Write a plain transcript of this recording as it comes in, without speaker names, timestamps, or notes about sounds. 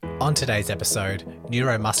On today's episode,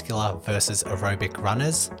 Neuromuscular versus Aerobic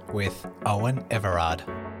runners with Eoin Everard.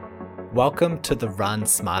 Welcome to the Run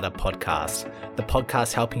Smarter podcast, the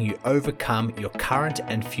podcast helping you overcome your current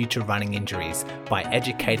and future running injuries by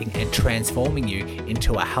educating and transforming you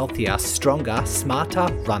into a healthier, stronger, smarter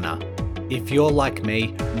runner. If you're like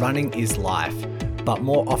me, running is life, but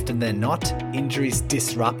more often than not, injuries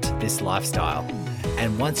disrupt this lifestyle.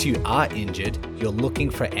 And once you are injured, you're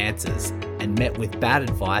looking for answers and met with bad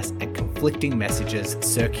advice and conflicting messages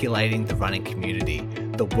circulating the running community.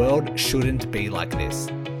 The world shouldn't be like this.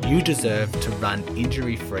 You deserve to run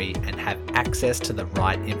injury-free and have access to the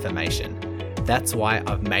right information. That's why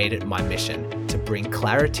I've made it my mission to bring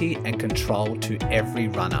clarity and control to every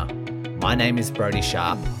runner. My name is Brodie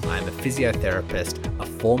Sharp. I'm a physiotherapist, a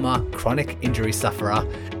former chronic injury sufferer,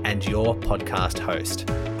 and your podcast host.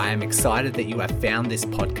 I am excited that you have found this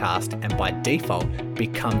podcast and by default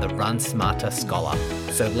become the Run Smarter Scholar.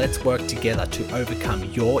 So let's work together to overcome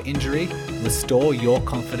your injury, restore your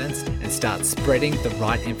confidence, and start spreading the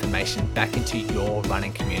right information back into your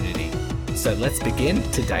running community. So let's begin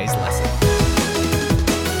today's lesson.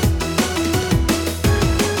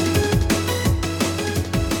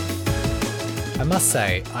 I must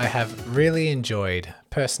say, I have really enjoyed,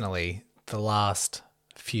 personally, the last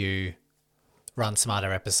few Run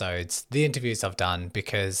Smarter episodes, the interviews I've done,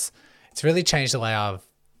 because it's really changed the way I've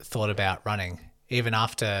thought about running. Even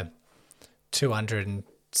after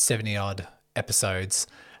 270 odd episodes,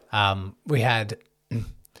 we had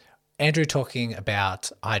Andrew talking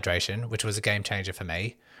about hydration, which was a game changer for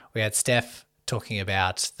me. We had Steph talking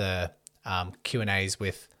about the Q&As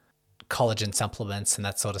with collagen supplements and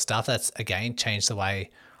that sort of stuff. That's, again, changed the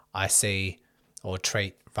way I see or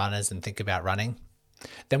treat runners and think about running.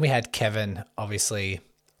 Then we had Kevin, obviously,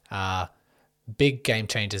 big game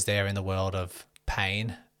changers there in the world of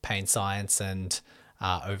pain science and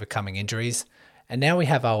overcoming injuries. And now we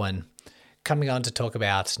have Eoin coming on to talk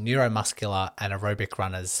about neuromuscular and aerobic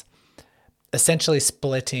runners, essentially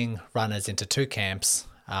splitting runners into two camps,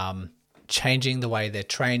 changing the way they're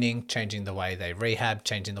training, changing the way they rehab,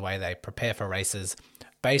 changing the way they prepare for races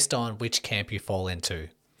based on which camp you fall into.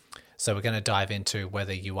 So we're going to dive into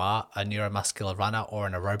whether you are a neuromuscular runner or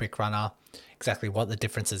an aerobic runner, exactly what the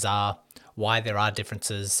differences are, why there are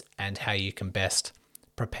differences, and how you can best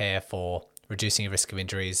prepare for reducing your risk of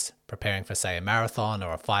injuries, preparing for, say, a marathon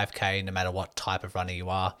or a 5K, no matter what type of runner you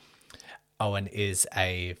are. Eoin is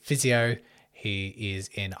a physio. He is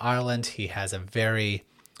in Ireland. He has a very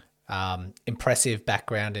impressive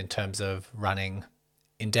background in terms of running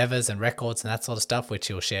endeavors and records and that sort of stuff, which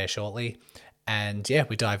he'll share shortly. And yeah,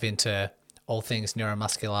 we dive into all things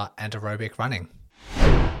neuromuscular and aerobic running.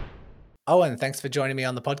 Eoin, thanks for joining me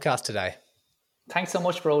on the podcast today. Thanks so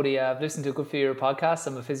much, Brodie. I've listened to a good few of your podcasts.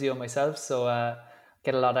 I'm a physio myself, so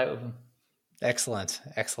get a lot out of them. Excellent.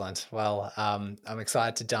 Well, I'm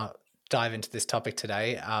excited to dive into this topic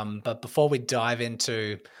today. But before we dive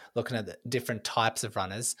into looking at the different types of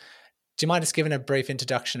runners, do you mind just giving a brief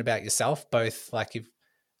introduction about yourself, both like you've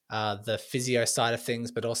the physio side of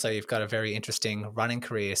things, but also you've got a very interesting running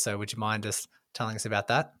career. So would you mind just telling us about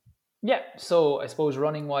that? Yeah. So I suppose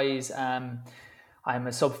running wise, I'm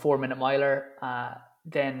a sub 4 minute miler,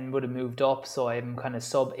 then would have moved up. So I'm kind of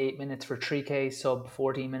sub 8 minutes for 3K, sub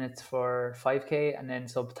 14 minutes for 5K, and then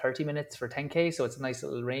sub 30 minutes for 10K. So it's a nice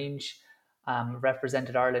little range.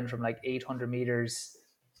 Represented Ireland from like 800 meters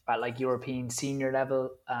at like European senior level,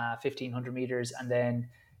 1500 meters, and then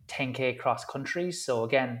 10K cross country. So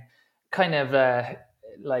again, kind of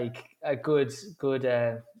like a good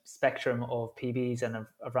spectrum of PBs, and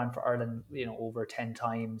I've run for Ireland, over 10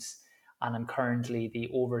 times, and I'm currently the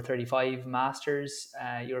over 35 Masters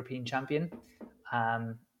European champion.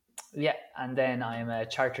 And then I'm a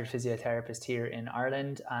chartered physiotherapist here in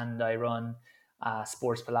Ireland, and I run a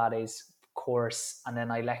sports Pilates course, and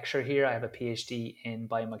then I lecture here. I have a PhD in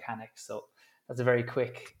biomechanics. So that's a very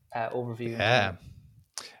quick overview. Yeah.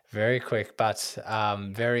 Very quick, but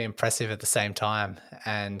very impressive at the same time.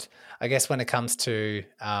 And I guess when it comes to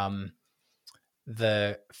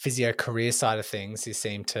the physio career side of things, you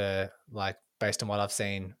seem to, like, based on what I've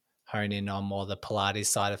seen, hone in on more the Pilates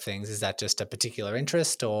side of things. Is that just a particular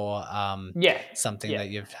interest or something that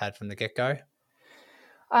you've had from the get-go?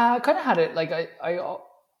 I kind of had it, like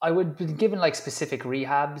I would be given like specific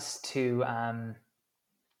rehabs to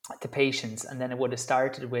patients, and then it would have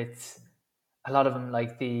started with a lot of them,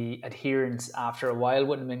 like the adherence after a while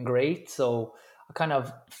wouldn't have been great. So I kind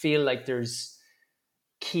of feel like there's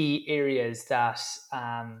key areas that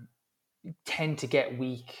tend to get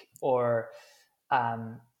weak or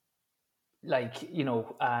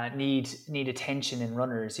need attention in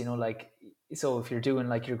runners, like So if you're doing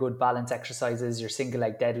like your good balance exercises, your single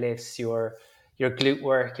leg deadlifts, your glute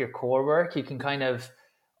work, your core work, you can kind of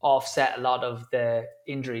offset a lot of the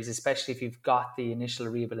injuries, especially if you've got the initial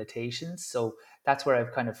rehabilitation. So that's where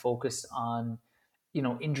I've kind of focused on,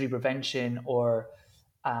 injury prevention, or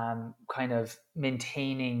kind of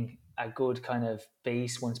maintaining a good kind of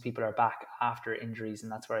base once people are back after injuries,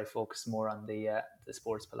 and that's where I focus more on the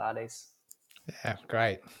sports Pilates. Yeah,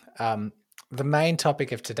 great. The main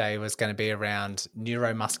topic of today was going to be around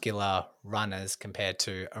neuromuscular runners compared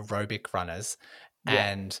to aerobic runners. Yeah,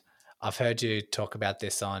 And I've heard you talk about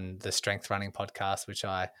this on the Strength Running podcast, which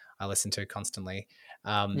I listen to constantly.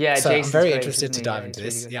 yeah. So I'm Jason's very great, interested isn't to he? Yeah, dive into he's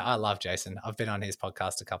really this. good. Yeah, I love Jason. I've been on his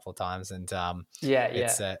podcast a couple of times, and Yeah, yeah.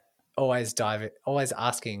 it's always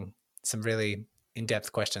asking some really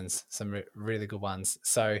in-depth questions, some really good ones.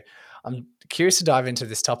 So I'm curious to dive into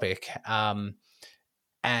this topic.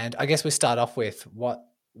 And I guess we start off with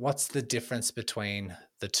what's the difference between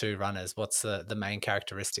the two runners? What's the main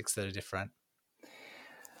characteristics that are different?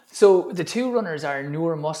 So the two runners are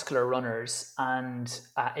neuromuscular runners and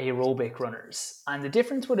aerobic runners, and the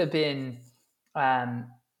difference would have been,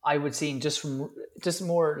 I would see just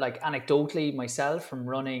more like anecdotally myself from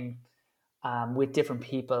running with different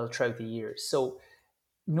people throughout the years. So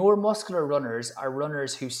neuromuscular runners are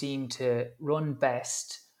runners who seem to run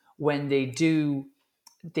best when they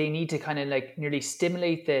need to kind of like nearly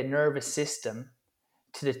stimulate the nervous system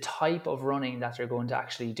to the type of running that they're going to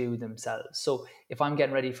actually do themselves. So if I'm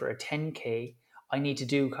getting ready for a 10K, I need to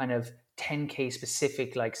do kind of 10K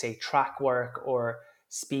specific, like say track work or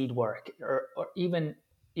speed work, or even,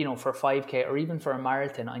 for 5K or even for a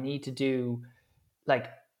marathon, I need to do like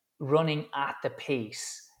running at the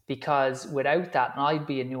pace, because without that, and I'd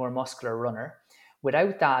be a neuromuscular runner,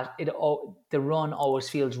 without that, the run always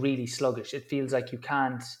feels really sluggish. It feels like you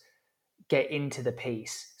can't get into the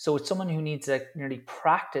pace. So it's someone who needs to nearly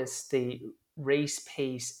practice the race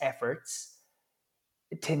pace efforts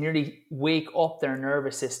to nearly wake up their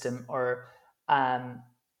nervous system, or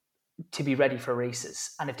to be ready for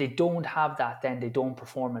races. And if they don't have that, then they don't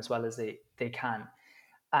perform as well as they can.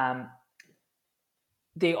 Um,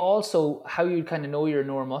 they also, how you kind of know you're a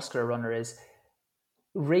neuromuscular runner is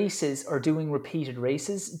races, or doing repeated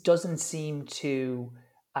races doesn't seem to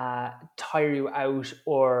tire you out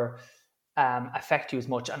or affect you as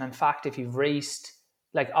much. And in fact, if you've raced,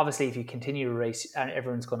 like obviously if you continue to race, and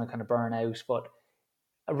everyone's going to kind of burn out, but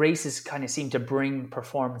races kind of seem to bring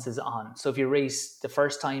performances on. So if you race the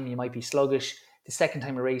first time, you might be sluggish. The second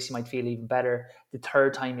time you race, you might feel even better. The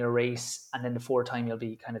third time you race, and then the fourth time you'll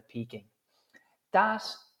be kind of peaking. That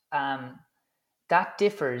um, that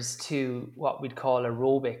differs to what we'd call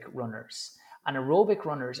aerobic runners. And aerobic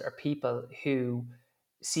runners are people who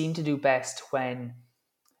seem to do best when,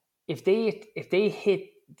 if they hit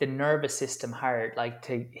the nervous system hard, like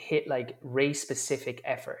to hit like race specific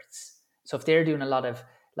efforts. So if they're doing a lot of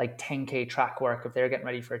like 10K track work, if they're getting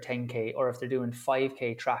ready for a 10K, or if they're doing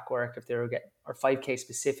 5K track work, if they're or 5K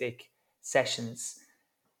specific sessions,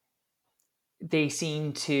 they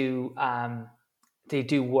seem to they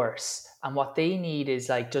do worse. And what they need is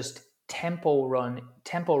like just tempo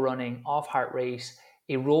running, off heart rate,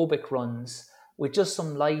 aerobic runs with just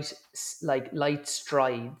some light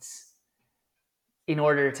strides, in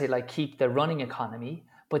order to like keep the running economy.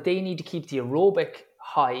 But they need to keep the aerobic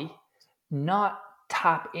high, not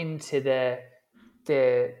tap into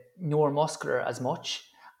the neuromuscular as much,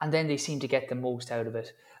 and then they seem to get the most out of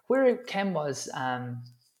it. Where Ken was,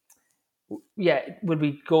 yeah, would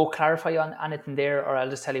we go clarify on anything there, or I'll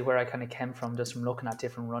just tell you where I kind of came from, just from looking at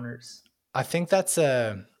different runners. I think that's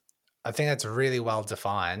really well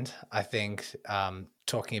defined. I think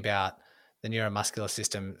talking about the neuromuscular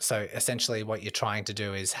system. So essentially, what you're trying to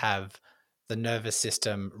do is have the nervous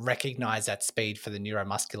system recognize that speed for the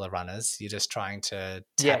neuromuscular runners. You're just trying to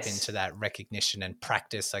tap into Yes, that recognition and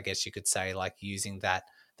practice, I guess you could say, like using that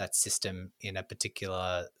system in a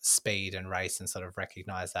particular speed and race, and sort of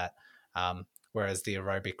recognize that. Whereas the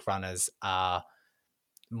aerobic runners are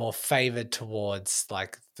more favored towards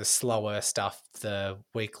like the slower stuff, the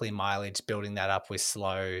weekly mileage, building that up with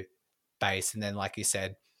slow base. And then, like you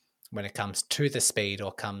said, when it comes to the speed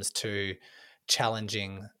or comes to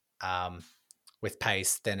challenging with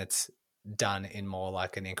pace, then it's done in more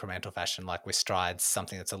like an incremental fashion, like with strides,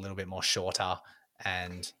 something that's a little bit more shorter.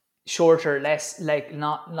 And shorter, less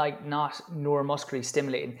not neuromuscularly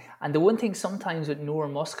stimulating. And the one thing sometimes with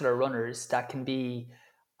neuromuscular runners that can be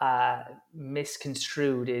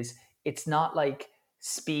misconstrued is it's not like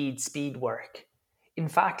speed work. In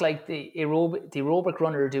fact, like the aerobic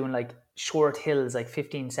runner doing like short hills, like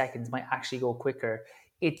 15 seconds, might actually go quicker.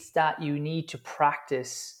 It's that you need to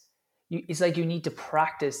practice it's like you need to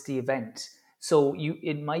practice the event. So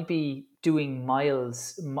it might be doing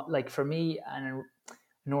miles. Like for me, and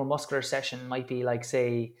a neuromuscular session might be like,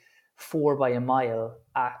 say, 4 by a mile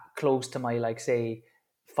at close to my, like, say,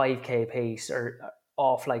 5K pace, or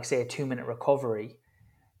off, like, say, a 2-minute recovery.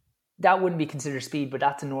 That wouldn't be considered speed, but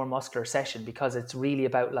that's a neuromuscular session, because it's really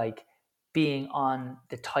about like being on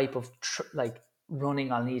the type of like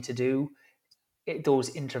running I'll need to do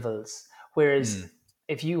those intervals. Whereas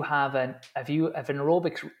if an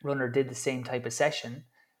aerobic runner did the same type of session,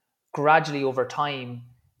 gradually over time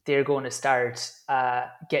they're going to start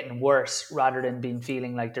getting worse rather than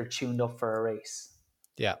feeling like they're tuned up for a race.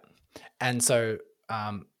 Yeah. And so,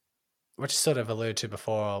 what you sort of alluded to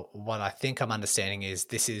before, what I think I'm understanding is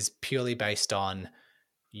this is purely based on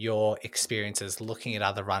your experiences, looking at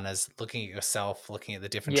other runners, looking at yourself, looking at the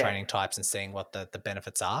different training types and seeing what the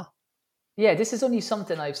benefits are. Yeah, this is only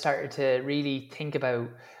something I've started to really think about,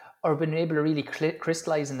 or been able to really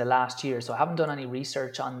crystallize in the last year. So I haven't done any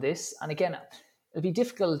research on this. And again, it'll be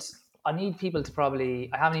difficult. I need people to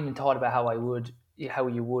I haven't even thought about how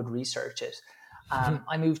you would research it.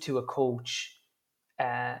 I moved to a coach,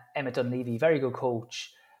 Emmett Dunleavy, very good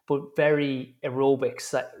coach, but very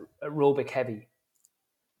aerobic heavy.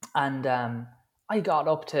 And I got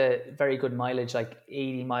up to very good mileage, like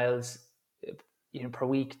 80 miles per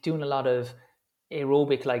week, doing a lot of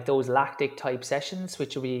aerobic, like those lactic type sessions,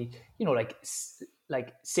 which will be, like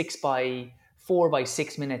 4 by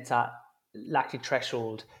 6 minutes at lactic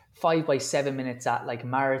threshold, 5 by 7 minutes at like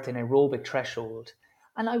marathon aerobic threshold.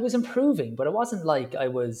 And I was improving, but it wasn't like I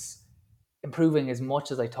was improving as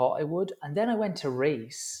much as I thought I would. And then I went to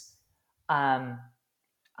race, and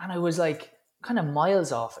I was like kind of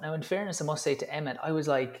miles off. Now, in fairness, I must say to Emmett, I was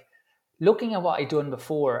like looking at what I'd done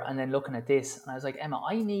before and then looking at this, and I was like, Emma,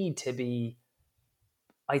 I need to be,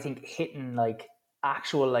 I think, hitting like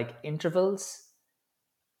actual like intervals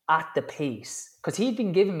at the pace, because he'd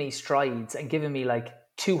been giving me strides and giving me like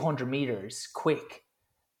 200 meters quick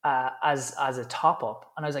as a top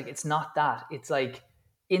up, and I was like, it's not that. It's like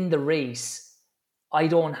in the race, I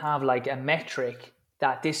don't have like a metric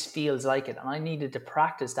that this feels like it, and I needed to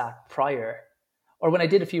practice that prior. Or when I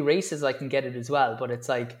did a few races, I can get it as well. But it's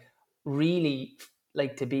like really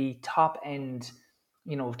like to be top end,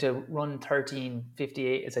 to run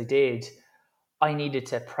 13:58 as I did, I needed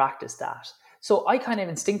to practice that. So I kind of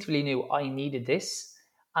instinctively knew I needed this,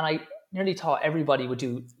 and I nearly thought everybody would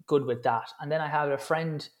do good with that. And then I have a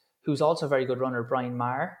friend who's also a very good runner, Brian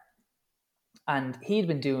Marr, and he'd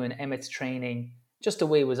been doing Emmett's training just the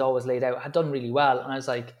way it was always laid out, had done really well. And I was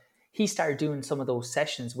like, he started doing some of those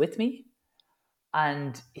sessions with me,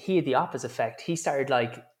 and he had the opposite effect. He started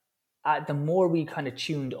like, the more we kind of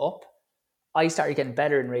tuned up, I started getting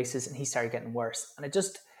better in races and he started getting worse. And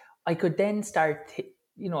I could then start,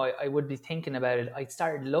 I would be thinking about it. I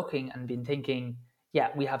started looking and been thinking, yeah,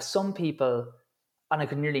 we have some people, and I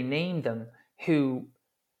could nearly name them, who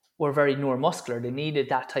were very neuromuscular. They needed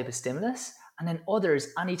that type of stimulus. And then others,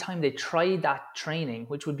 anytime they tried that training,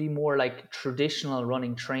 which would be more like traditional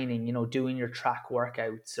running training, doing your track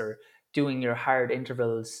workouts or doing your hard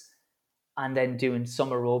intervals and then doing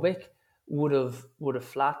some aerobic, would have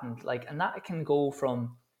flattened. Like, and that can go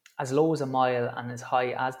from as low as a mile and as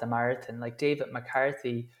high as the marathon. Like David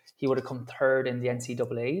McCarthy, he would have come third in the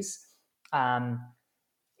NCAAs.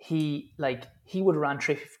 He would have ran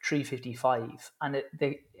 3:55, and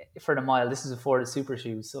for the mile. This is before the super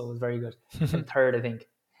shoes, so it was very good. Came third, I think.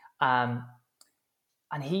 And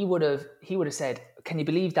he would have said, "Can you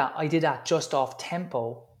believe that I did that just off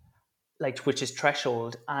tempo, like, which is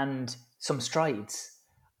threshold, and some strides?"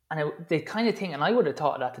 And the kind of thing, and I would have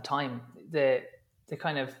thought at the time, the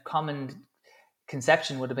kind of common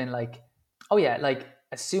conception would have been like, oh yeah, like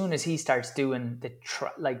as soon as he starts doing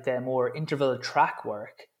the more interval track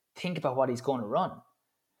work, think about what he's going to run.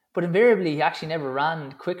 But invariably, he actually never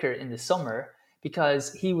ran quicker in the summer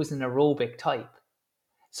because he was an aerobic type.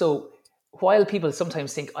 So while people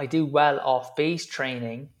sometimes think I do well off base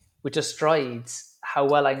training with just strides, how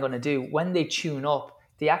well I'm going to do, when they tune up,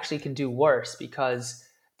 they actually can do worse because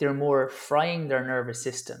they're more frying their nervous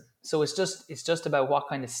system. So it's just about what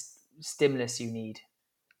kind of stimulus you need.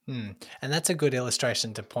 And that's a good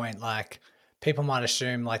illustration to point. Like, people might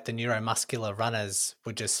assume like the neuromuscular runners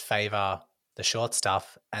would just favor the short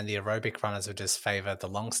stuff and the aerobic runners would just favor the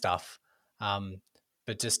long stuff.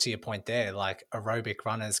 But just to your point there, like aerobic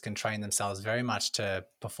runners can train themselves very much to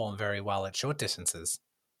perform very well at short distances.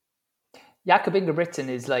 Jakob Ingebrigtsen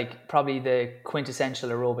is like probably the quintessential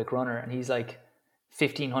aerobic runner, and he's like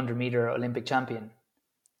 1,500 meter Olympic champion.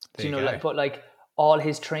 Do you know, like, but like all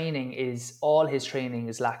his training is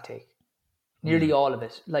lactate, nearly all of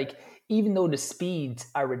it. Like even though the speeds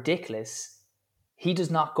are ridiculous, he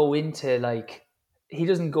does not go into like, he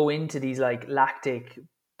doesn't go into these like lactic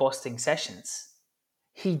busting sessions.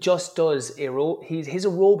 He just does his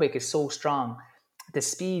aerobic is so strong, the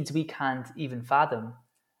speeds we can't even fathom.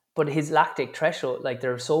 But his lactic threshold, like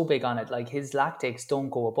they're so big on it, like his lactics don't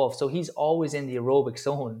go above. So he's always in the aerobic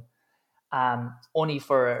zone, only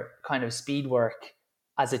for kind of speed work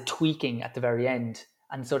as a tweaking at the very end.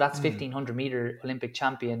 And so that's 1500-meter Olympic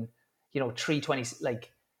champion, 320,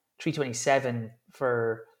 like 327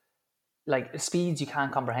 for like speeds you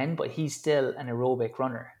can't comprehend, but he's still an aerobic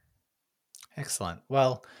runner. Excellent.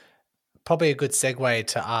 Well, probably a good segue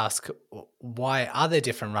to ask, why are there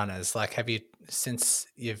different runners? Like, since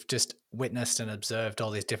you've just witnessed and observed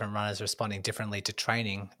all these different runners responding differently to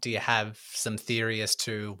training, do you have some theory as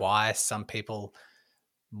to why some people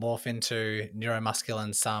morph into neuromuscular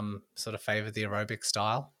and some sort of favor the aerobic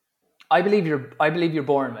style? I believe you're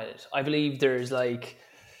born with it. I believe there's like,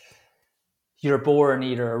 you're born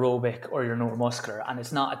either aerobic or you're neuromuscular, and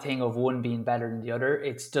it's not a thing of one being better than the other.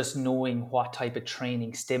 It's just knowing what type of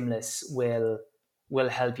training stimulus will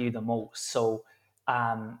help you the most. So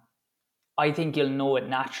I think you'll know it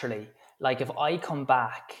naturally. Like if I come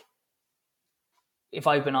back, if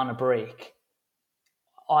I've been on a break,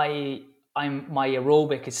 my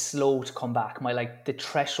aerobic is slow to come back. My like the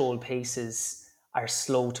threshold paces are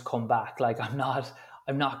slow to come back. Like I'm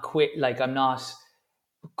not quit. Like I'm not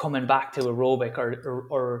coming back to aerobic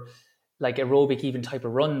or like aerobic even type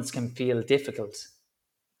of runs can feel difficult.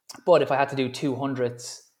 But if I had to do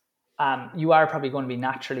 200s, you are probably going to be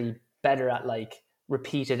naturally better at like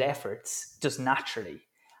repeated efforts, just naturally.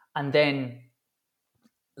 And then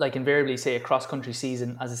like invariably say a cross country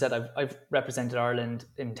season, as I said, I've represented Ireland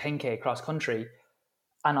in 10K cross country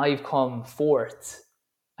and I've come fourth.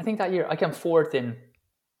 I think that year I came fourth in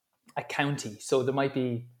a county. So there might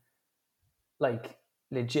be like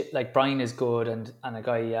legit, like Brian is good and a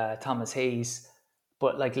guy Thomas Hayes,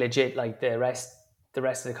 but like legit, like the rest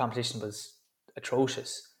of the competition was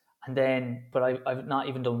atrocious. And then, but I've not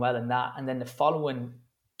even done well in that. And then the following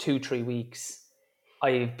 2-3 weeks,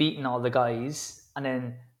 I've beaten all the guys, and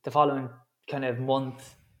then the following kind of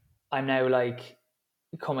month, I'm now like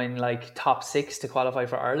coming like top 6 to qualify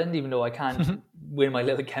for Ireland, even though I can't win my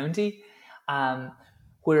little county.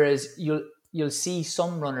 Whereas you'll see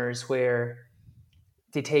some runners where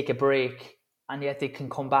they take a break and yet they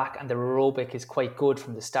can come back and their aerobic is quite good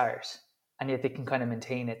from the start and yet they can kind of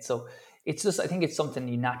maintain it. So it's just, I think it's something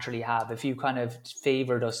you naturally have. If you kind of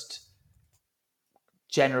favor just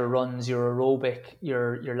general runs, your aerobic,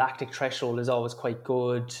 your lactic threshold is always quite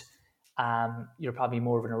good. You're probably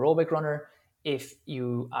more of an aerobic runner. If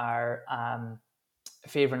you are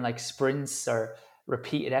favoring like sprints or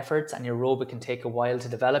repeated efforts and your aerobic can take a while to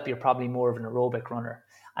develop, you're probably more of an aerobic runner.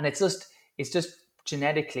 And it's just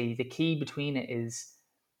genetically, the key between it is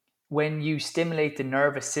when you stimulate the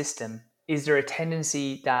nervous system, is there a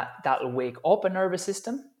tendency that will wake up a nervous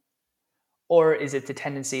system? Or is it the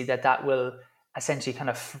tendency that will essentially kind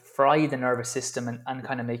of fry the nervous system and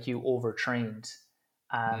kind of make you overtrained?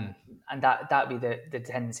 And that'd be the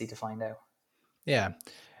tendency to find out. Yeah.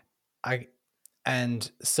 And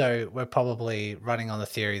so we're probably running on the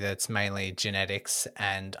theory that it's mainly genetics.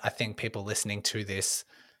 And I think people listening to this,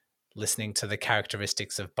 listening to the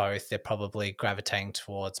characteristics of both, they're probably gravitating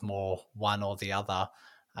towards more one or the other.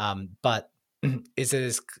 But is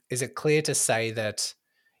it clear to say that,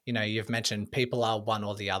 you've mentioned people are one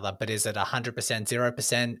or the other, but is it 100%,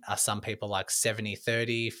 0%? Are some people like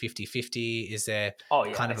 70-30, 50-50? Is there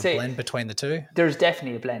kind of a blend between the two? There's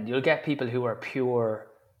definitely a blend. You'll get people who are pure,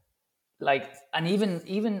 like, and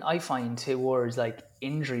even I find towards like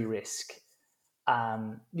injury risk,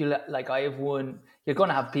 you're going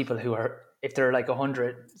to have people who are, if they're like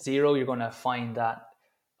 100-0, you're going to find that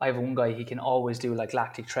I have one guy, he can always do like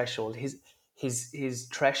lactic threshold. His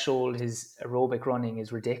threshold, his aerobic running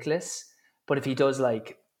is ridiculous. But if he does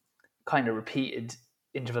like kind of repeated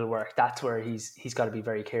interval work, that's where he's got to be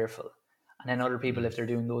very careful. And then other people, if they're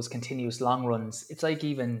doing those continuous long runs, it's like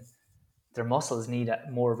even their muscles need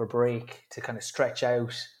more of a break to kind of stretch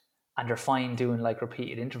out, and they're fine doing like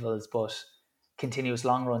repeated intervals, but continuous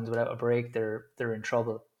long runs without a break, they're in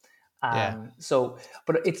trouble. So,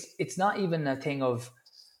 but it's not even a thing of,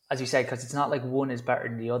 as you said, because it's not like one is better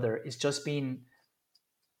than the other. It's just been,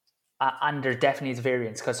 and there definitely is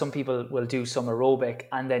variance, because some people will do some aerobic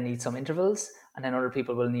and then need some intervals, and then other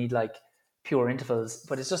people will need like pure intervals.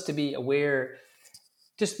 But it's just to be aware,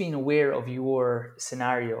 just being aware of your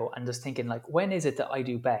scenario and just thinking like, when is it that I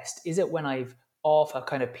do best? Is it when I've off a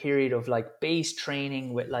kind of period of like base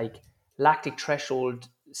training with like lactic threshold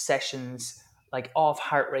sessions, like off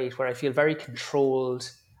heart rate where I feel very controlled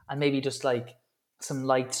and maybe just like some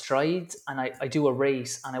light strides, and I do a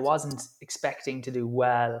race and I wasn't expecting to do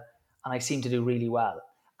well and I seem to do really well.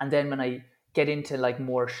 And then when I get into like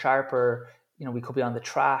more sharper, we could be on the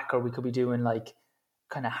track or we could be doing like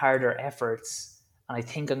kind of harder efforts, and I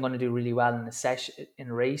think I'm going to do really well in a session, in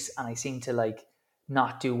a race, and I seem to like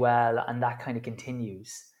not do well, and that kind of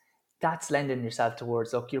continues. That's lending yourself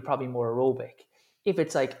towards, look, you're probably more aerobic. If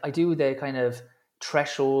it's like I do the kind of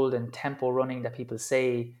threshold and tempo running that people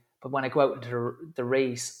say, but when I go out into the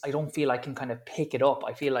race, I don't feel I can kind of pick it up.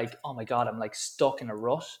 I feel like, oh my God, I'm like stuck in a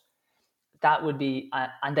rut. That would be,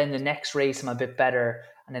 and then the next race I'm a bit better,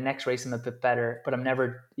 and the next race I'm a bit better, but I'm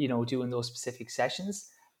never, doing those specific sessions.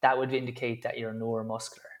 That would indicate that you're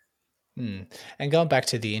neuromuscular. And going back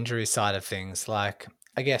to the injury side of things, like,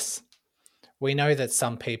 I guess we know that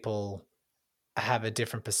some people have a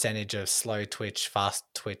different percentage of slow twitch, fast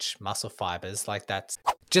twitch muscle fibers. Like, that's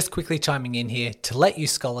just quickly chiming in here to let you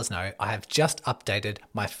scholars know I have just updated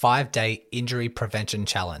my 5-day injury prevention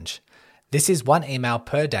challenge. This is 1 email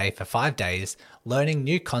per day for 5 days, learning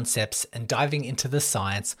new concepts and diving into the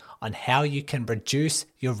science on how you can reduce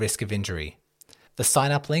your risk of injury. The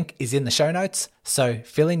sign up link is in the show notes, so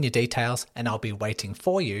fill in your details and I'll be waiting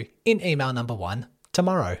for you in email number 1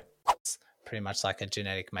 tomorrow. It's pretty much like a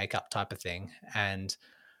genetic makeup type of thing. And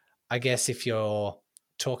I guess if you're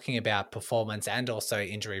talking about performance and also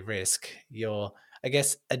injury risk, you're, I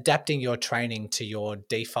guess, adapting your training to your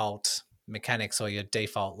default mechanics or your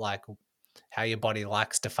default, like how your body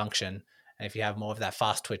likes to function. And if you have more of that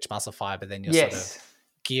fast twitch muscle fiber, then you're sort of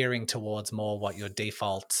gearing towards more what your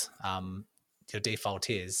default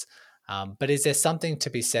is. But is there something to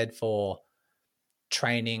be said for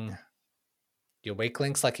training your weak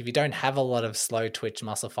links? Like, if you don't have a lot of slow twitch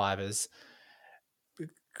muscle fibers,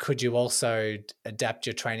 could you also adapt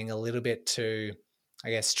your training a little bit to, I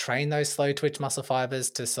guess, train those slow twitch muscle fibers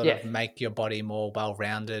to sort of make your body more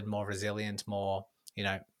well-rounded, more resilient, more,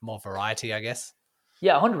 more variety, I guess?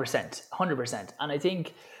 Yeah, 100%, 100%. And I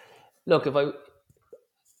think, look,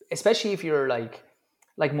 especially if you're like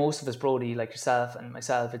most of us, Brody, like yourself and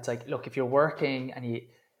myself, it's like, look, if you're working and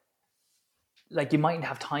you mightn't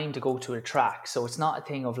have time to go to a track. So it's not a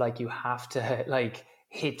thing of like, you have to like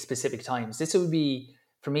hit specific times. This would be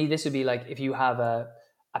like, if you have a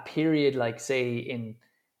period, like say in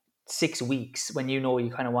 6 weeks, when you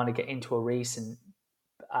kind of want to get into a race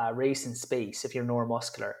in space, if you're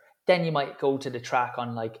neuromuscular, then you might go to the track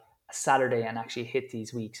on like a Saturday and actually hit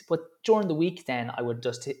these weeks. But during the week, then I would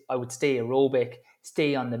stay aerobic,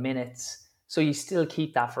 stay on the minutes. So you still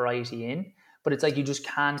keep that variety in, but it's like, you just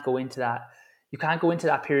can't go into that. You can't go into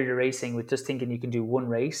that period of racing with just thinking you can do one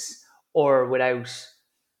race, or without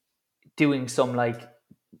doing some like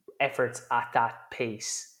efforts at that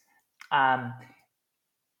pace.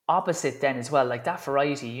 Opposite then as well, like that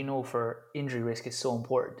variety, for injury risk is so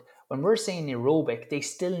important. When we're saying aerobic, they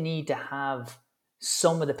still need to have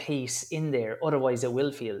some of the pace in there, otherwise it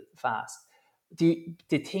will feel fast. The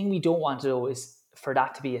thing we don't want to do is for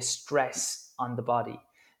that to be a stress on the body.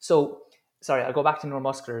 So, sorry, I'll go back to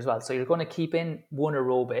neuromuscular as well. So you're going to keep in one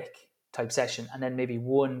aerobic type session and then maybe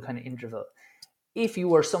one kind of interval. If you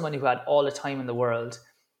were someone who had all the time in the world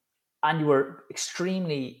and you were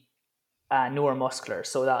extremely neuromuscular,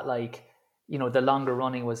 so that like, the longer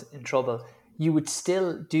running was in trouble, you would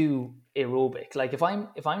still do aerobic. Like if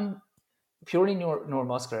I'm purely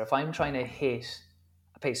neuromuscular, if I'm trying to hit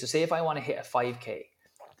a pace, so say if I want to hit a 5K,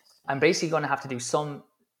 I'm basically going to have to do some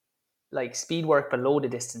like speed work below the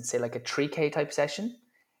distance, say like a 3K type session,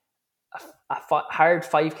 a hard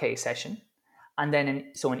 5K session, and then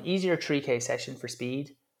an easier 3K session for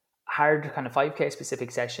speed, hard kind of 5K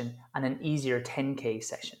specific session, and an easier 10K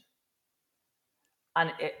session.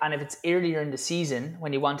 And if it's earlier in the season,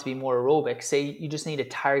 when you want to be more aerobic, say you just need a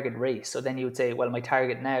target race. So then you would say, well, my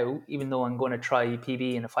target now, even though I'm going to try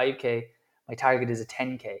PB in a 5K, my target is a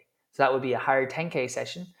 10K. So that would be a hard 10K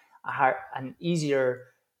session, an easier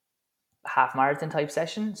half marathon type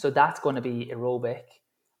session. So that's going to be aerobic.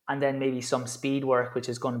 And then maybe some speed work, which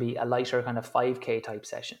is going to be a lighter kind of 5K type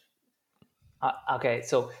session. Okay,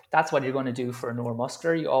 so that's what you're going to do for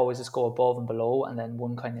neuromuscular. You always just go above and below, and then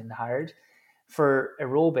one kind in the hard. For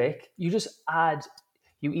aerobic, you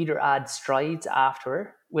either add strides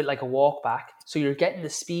after with like a walk back, so you're getting the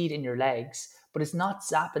speed in your legs, but it's not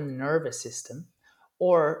zapping the nervous system.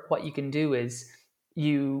 Or what you can do is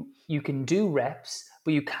you can do reps,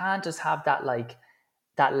 but you can't just have that like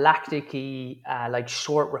that lactic-y like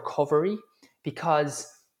short recovery, because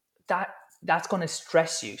that's going to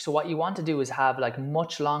stress you. So what you want to do is have like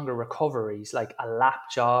much longer recoveries, like a lap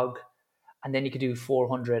jog, and then you could do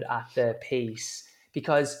 400 at the pace,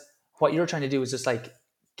 because what you're trying to do is just like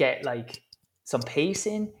get like some pace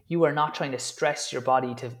in. You are not trying to stress your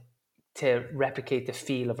body to replicate the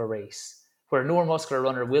feel of a race. Where a neuromuscular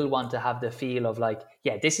runner will want to have the feel of like,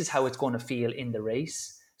 yeah, this is how it's going to feel in the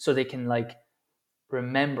race, so they can like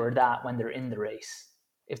remember that when they're in the race,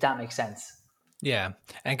 if that makes sense. Yeah.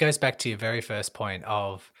 And it goes back to your very first point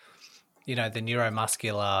of, the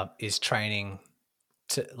neuromuscular is training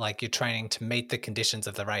to, like, you're training to meet the conditions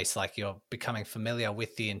of the race. Like, you're becoming familiar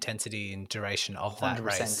with the intensity and duration of that 100%.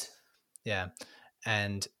 race. Yeah.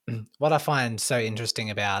 And what I find so interesting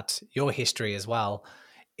about your history as well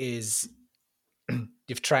is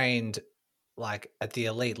you've trained like at the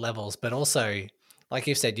elite levels, but also, like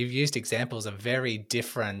you've said, you've used examples of very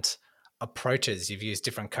different approaches. You've used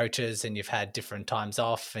different coaches and you've had different times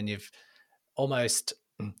off, and you've almost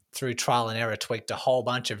through trial and error tweaked a whole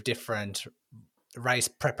bunch of different race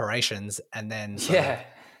preparations, and then sort of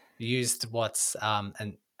used what's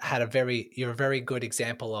and you're a very good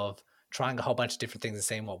example of trying a whole bunch of different things and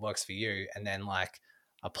seeing what works for you, and then like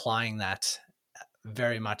applying that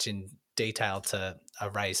very much in detail to a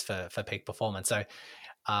race for peak performance. So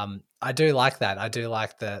I do like that. I do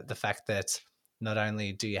like the fact that not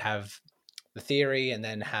only do you have the theory and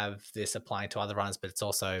then have this applying to other runs, but it's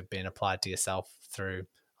also been applied to yourself through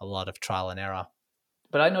a lot of trial and error.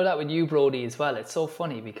 But I know that with you, Brody, as well. It's so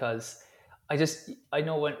funny because I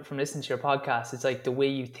know from listening to your podcast, it's like the way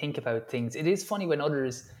you think about things. It is funny when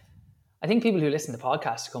others, I think people who listen to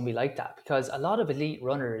podcasts are going to be like that, because a lot of elite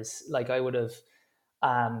runners, like I would have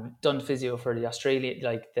done physio for the Australian,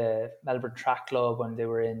 like the Melbourne Track Club when they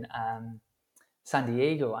were in San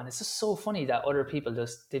Diego. And it's just so funny that other people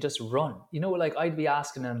they just run, like I'd be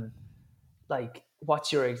asking them, like,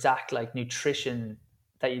 what's your exact like nutrition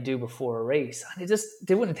that you do before a race, and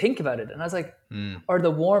they wouldn't think about it. And I was like, or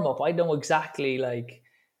the warm up, I know exactly, like,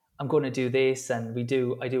 I'm going to do this, and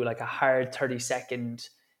I do like a hard 30-second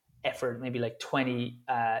effort, maybe like 20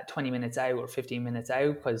 minutes out or 15 minutes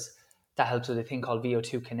out, because that helps with a thing called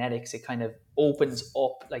VO2 kinetics. It kind of opens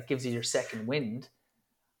up, like gives you your second wind.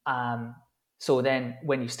 So then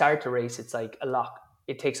when you start the race, it's like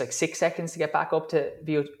it takes like 6 seconds to get back up to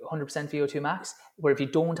 100% VO2 max, where if you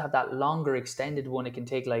don't have that longer extended one, it can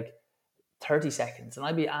take like 30 seconds. And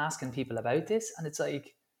I'd be asking people about this, and it's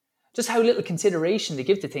like just how little consideration they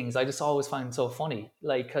give to things. I just always find so funny,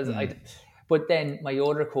 like, but then my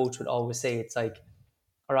other coach would always say, it's like,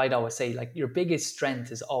 or I'd always say, like, your biggest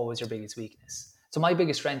strength is always your biggest weakness. So my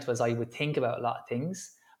biggest strength was I would think about a lot of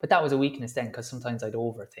things, but that was a weakness then, because sometimes I'd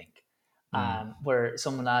overthink. Where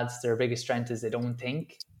some lads, their biggest strength is they don't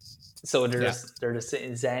think, so they're just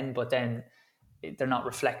sitting zen, but then they're not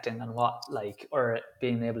reflecting on or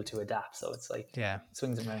being able to adapt. So it's like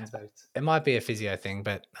swings and roundabouts. It might be a physio thing,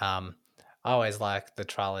 but I always like the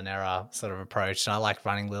trial and error sort of approach, and I like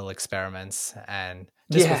running little experiments, and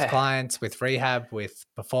just with clients, with rehab, with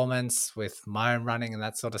performance, with my own running and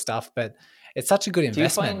that sort of stuff. But it's such a good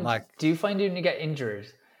investment. Do you find when you get injured?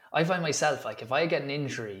 I find myself, like, if I get an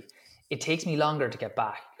injury, it takes me longer to get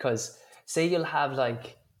back, because say you'll have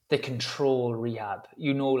like the control rehab,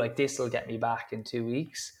 like this will get me back in 2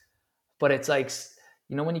 weeks. But it's like,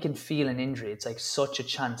 when you can feel an injury, it's like such a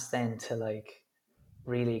chance then to like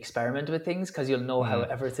really experiment with things, because you'll know how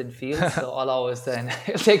everything feels. So I'll always then,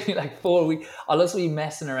 it'll take me like 4 weeks. I'll also be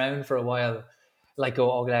messing around for a while, like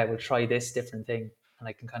go, okay, we'll try this different thing. And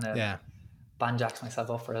I can kind of banjacks myself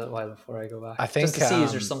up for a while before I go back. I think, just to see,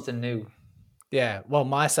 is there something new? Yeah, well,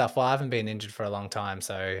 I haven't been injured for a long time,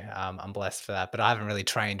 so I'm blessed for that. But I haven't really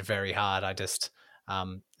trained very hard. I just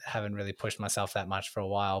haven't really pushed myself that much for a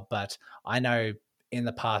while. But I know in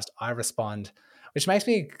the past I respond, which makes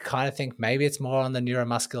me kind of think maybe it's more on the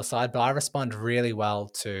neuromuscular side, but I respond really well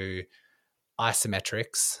to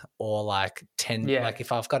isometrics or like like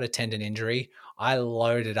if I've got a tendon injury, I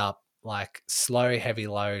load it up like slow, heavy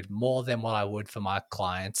load more than what I would for my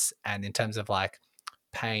clients. And in terms of like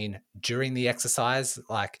pain during the exercise,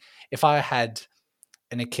 like if I had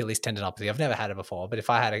an Achilles tendinopathy, I've never had it before, but if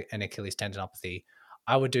I had an Achilles tendinopathy,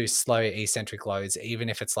 I would do slow eccentric loads, even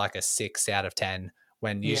if it's like a 6 out of 10,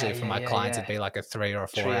 when usually for my clients it'd be like a 3 or a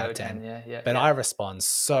 4 out of 10. But I respond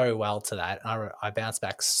so well to that. I bounce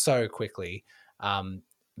back so quickly.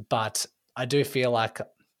 But I do feel like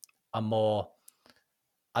I'm more,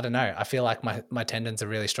 I don't know, I feel like my tendons are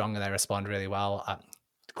really strong and they respond really well.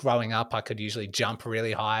 Growing up, I could usually jump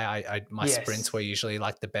really high. My sprints were usually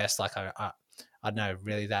like the best. Like I don't know,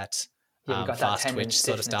 really that fast twitch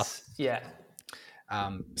sort of stuff. Yeah.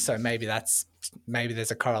 So maybe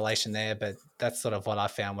there's a correlation there, but that's sort of what I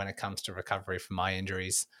found when it comes to recovery from my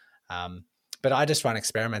injuries. But I just run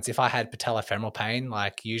experiments. If I had patellofemoral pain,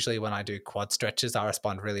 like usually when I do quad stretches, I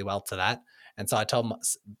respond really well to that. And so I told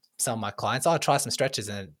some of my clients, I'll try some stretches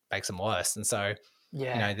and it makes them worse. And so,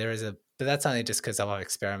 Yeah. but that's only just because I've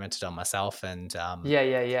experimented on myself and Yeah,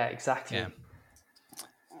 exactly. yeah,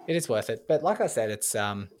 it is worth it. But like I said, it's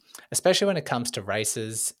especially when it comes to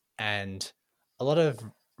races, and a lot of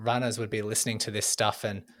runners would be listening to this stuff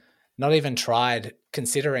and not even tried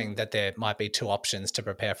considering that there might be two options to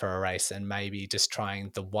prepare for a race, and maybe just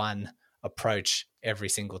trying the one approach every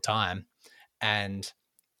single time, and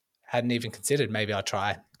hadn't even considered maybe I'll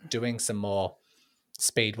try doing some more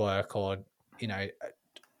speed work, or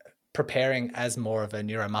preparing as more of a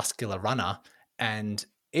neuromuscular runner. And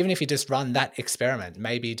even if you just run that experiment,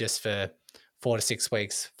 maybe just for 4 to 6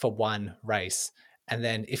 weeks for one race, and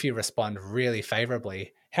then if you respond really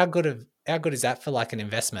favorably, how good is that for like an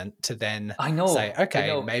investment to then I know. say,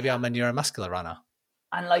 okay, maybe I'm a neuromuscular runner?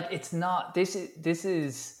 And like, it's not, this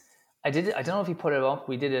is, I don't know if he put it up.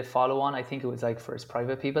 We did a follow on. I think it was like for his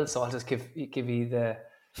private people. So I'll just give you the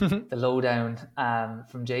lowdown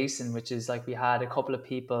from Jason, which is like, we had a couple of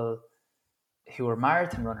people who were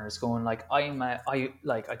marathon runners going like, I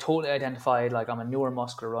totally identified, like I'm a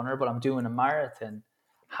neuromuscular runner, but I'm doing a marathon.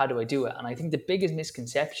 How do I do it? And I think the biggest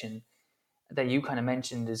misconception that you kind of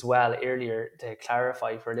mentioned as well earlier, to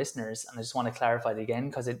clarify for listeners, and I just want to clarify it again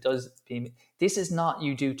because this is not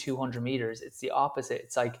you do 200 meters. It's the opposite.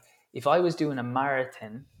 It's like, if I was doing a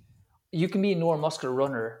marathon, you can be a neuromuscular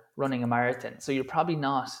runner running a marathon. So you're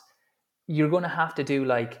going to have to do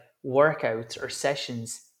like workouts or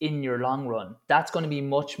sessions in your long run. That's going to be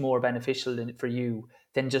much more beneficial for you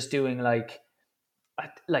than just doing like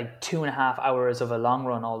 2.5 hours of a long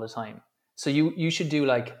run all the time. So you should do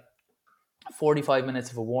like 45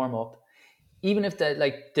 minutes of a warm up. Even if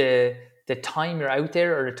the time you're out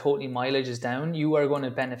there or the total mileage is down, you are going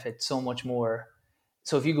to benefit so much more.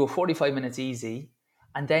 So if you go 45 minutes easy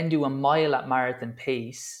and then do a mile at marathon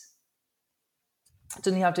pace, it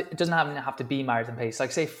doesn't have to be marathon pace.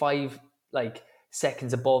 Like say 5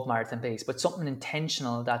 seconds above marathon pace, but something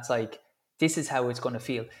intentional that's like, this is how it's going to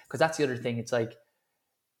feel. Because that's the other thing. It's like,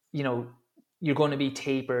 you're going to be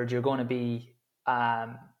tapered. You're going to be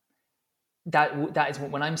that is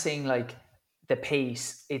when I'm saying like the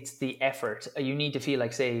pace, it's the effort. You need to feel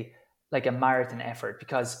like, say, like a marathon effort,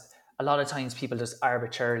 because a lot of times people just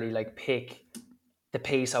arbitrarily like pick the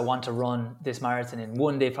pace I want to run this marathon in.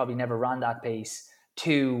 One, they probably never ran that pace.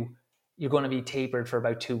 Two, you're going to be tapered for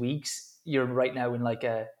about 2 weeks. You're right now in like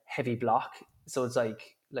a heavy block. So it's like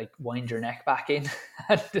wind your neck back in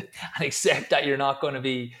and accept that you're not going to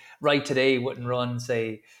be right today, wouldn't run,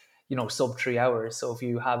 say, sub 3 hours. So if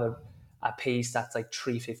you have a pace that's like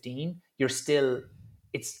 3:15,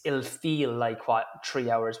 it'll feel like what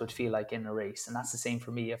 3 hours would feel like in a race. And that's the same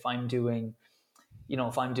for me. If I'm doing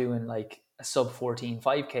like a sub 14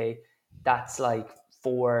 5K, that's like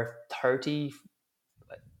 4:30,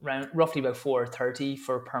 roughly about 4:30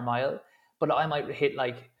 per mile. But I might hit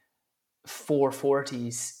like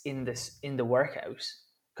 4:40s in the workout,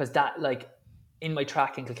 because that, like, in my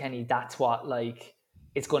track in Kilkenny, that's what like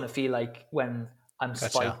it's going to feel like when I'm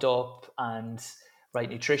spiked up and right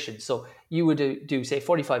nutrition. So you would do say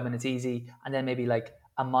 45 minutes easy, and then maybe like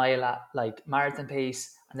a mile at like marathon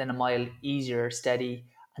pace, and then a mile easier steady,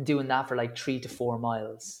 and doing that for like 3 to 4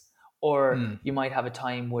 miles. Or you might have a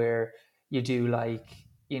time where you do like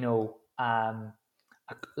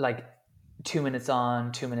like 2 minutes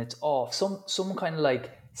on, 2 minutes off, some kind of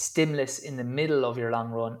like stimulus in the middle of your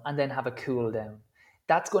long run, and then have a cool down.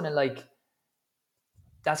 That's going to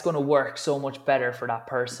work so much better for that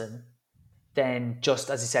person than just,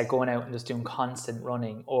 as I said, going out and just doing constant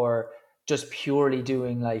running, or just purely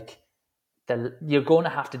doing like you're going to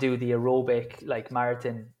have to do the aerobic like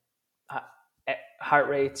marathon heart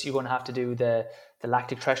rates. You're going to have to do the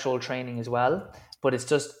lactic threshold training as well. But it's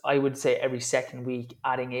just, I would say, every second week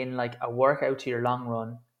adding in like a workout to your long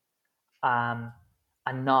run,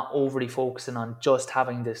 and not overly focusing on just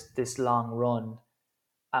having this long run,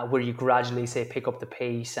 where you gradually say pick up the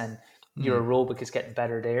pace and your aerobic is getting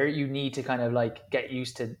better there. You need to kind of like get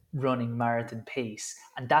used to running marathon pace.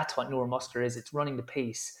 And that's what neuromuscular is. It's running the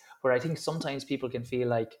pace, where I think sometimes people can feel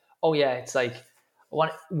like, oh yeah, it's like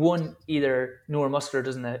one either neuromuscular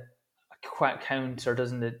doesn't count or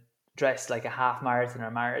doesn't address like a half marathon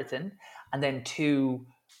or marathon. And then two,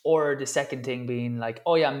 or the second thing being like,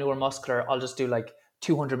 oh yeah, I'm neuromuscular, I'll just do like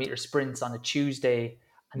 200-meter sprints on a Tuesday,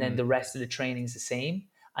 and then the rest of the training is the same,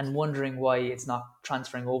 and wondering why it's not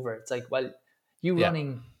transferring over. It's like, well,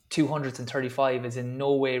 running 235 is in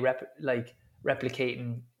no way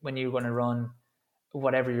replicating when you're going to run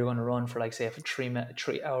whatever you're going to run for, like say a 3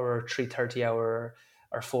 hour, 3:30 hour,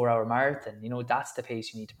 or 4 hour marathon. That's the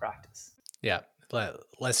pace you need to practice. Yeah.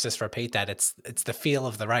 Let's just repeat that. It's the feel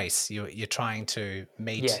of the race. You're trying to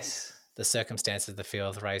meet Yes. the circumstances of the feel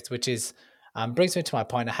of the race, which is brings me to my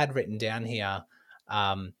point. I had written down here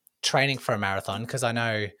training for a marathon, because I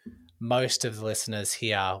know most of the listeners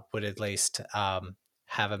here would at least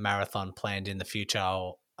have a marathon planned in the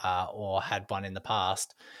future, or had one in the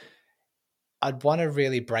past. I'd want to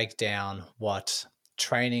really break down what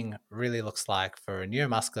training really looks like for a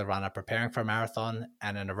neuromuscular runner preparing for a marathon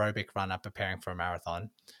and an aerobic runner preparing for a marathon.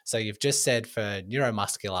 So you've just said for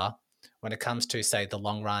neuromuscular, when it comes to, say, the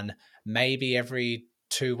long run, maybe every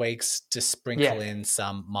 2 weeks to sprinkle Yeah. in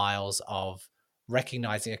some miles of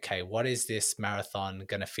recognizing, okay, what is this marathon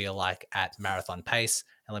going to feel like at marathon pace?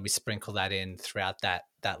 And let me sprinkle that in throughout that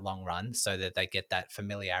long run so that they get that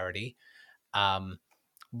familiarity.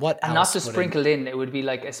 What And not else just would a sprinkled in, it would be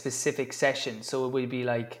like a specific session. So it would be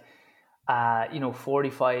like,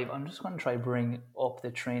 45. I'm just going to try bring up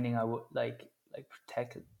the training I would like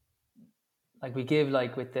protect. Like we give,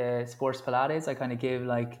 like with the sports Pilates, I kind of give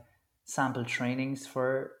like sample trainings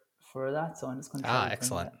for that. So I'm just going to try to bring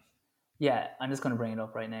excellent. that. Yeah, I'm just going to bring it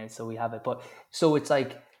up right now so we have it. But so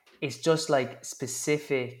it's just like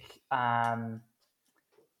specific.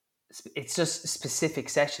 It's just specific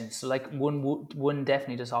sessions. So like one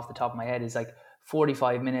definitely just off the top of my head is like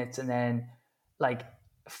 45 minutes, and then like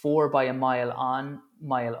 4 by a mile on,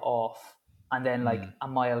 mile off, and then like a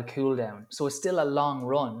mile cool down. So it's still a long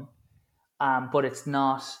run, but it's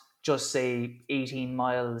not just say 18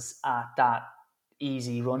 miles at that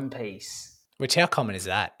easy run pace. Which, how common is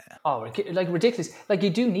that? Oh, like ridiculous. Like you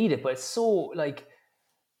do need it, but it's so like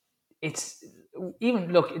it's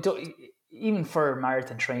even look even for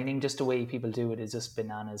marathon training, just the way people do it is just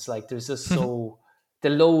bananas. Like there's just so the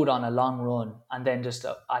load on a long run and then just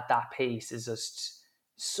at that pace is just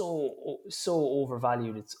so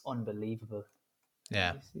overvalued. It's unbelievable.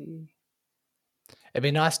 Yeah, it'd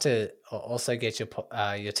be nice to also get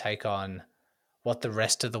your take on what the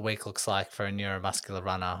rest of the week looks like for a neuromuscular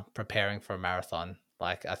runner preparing for a marathon.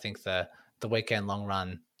 Like, I think the weekend long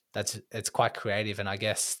run, it's quite creative, and I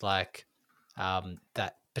guess like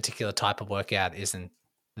that particular type of workout isn't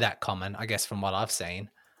that common, I guess, from what I've seen.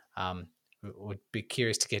 Would be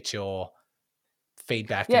curious to get your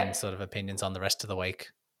feedback Yeah, and sort of opinions on the rest of the week.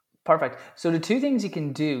 perfect. So the two things you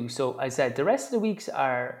can do. So I said the rest of the weeks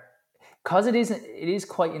are, because it is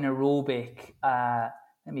quite an aerobic.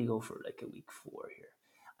 Let me go for like a week 4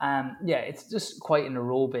 here. Yeah, it's just quite an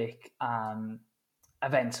aerobic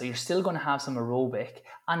event. So you're still going to have some aerobic,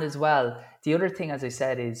 and as well, the other thing, as I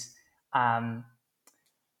said, is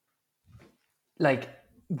like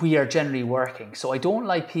we are generally working. So I don't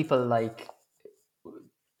like people like,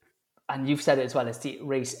 and you've said it as well, it's the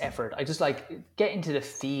race effort. I just like get into the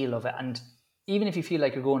feel of it, and even if you feel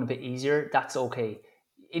like you're going a bit easier, that's okay.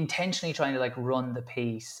 Intentionally trying to like run the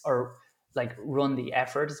pace or like run the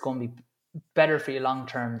effort is going to be better for you long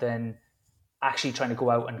term than actually trying to go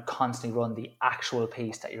out and constantly run the actual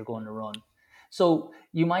pace that you're going to run. So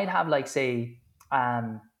you might have like say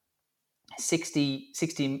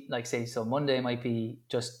 60 like say, so Monday might be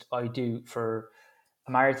just, I do for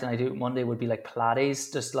a marathon, I do Monday would be like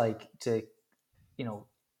Pilates, just like to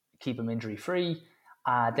keep them injury free.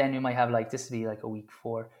 Then you might have like, this would be like a week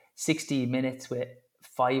 4, 60 minutes with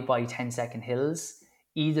 5 by 10-second hills,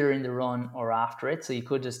 either in the run or after it. So you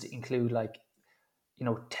could just include like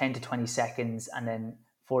 10 to 20 seconds and then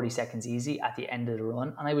 40 seconds easy at the end of the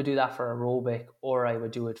run. And I would do that for aerobic, or I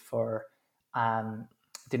would do it for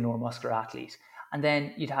the neuromuscular athlete. And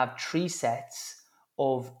then you'd have 3 sets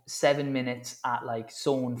of 7 minutes at like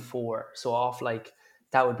zone 4. So off like,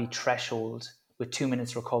 that would be threshold with 2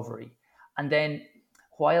 minutes recovery. And then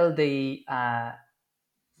while the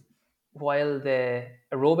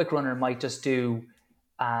aerobic runner might just do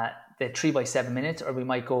the 3 by 7 minutes, or we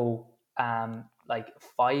might go like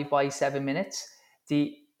 5 by 7 minutes.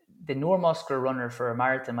 The neuromuscular runner for a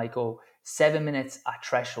marathon might go 7 minutes at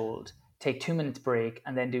threshold, take 2 minutes break,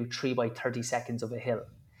 and then do 3 by 30 seconds of a hill.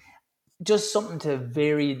 Just something to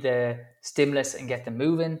vary the stimulus and get them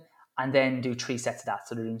moving, and then do 3 sets of that.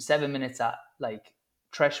 So they're doing 7 minutes at like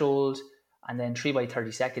threshold, and then 3 by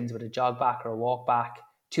 30 seconds with a jog back or a walk back,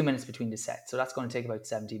 2 minutes between the sets. So that's going to take about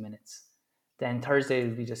 70 minutes. Then Thursday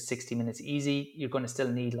will be just 60 minutes easy. You're going to still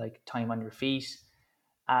need like time on your feet.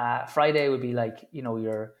 Friday would be like, you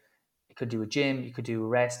could do a gym, you could do a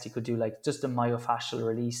rest, you could do like just a myofascial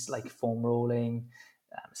release, like foam rolling,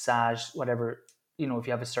 massage, whatever, if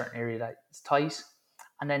you have a certain area that's tight.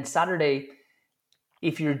 And then Saturday,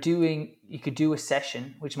 you could do a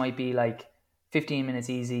session, which might be like 15 minutes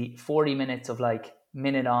easy, 40 minutes of like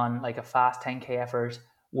minute on, like a fast 10K effort,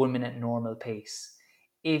 1 minute normal pace.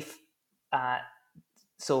 If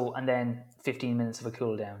and then 15 minutes of a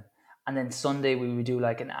cool down. And then Sunday we would do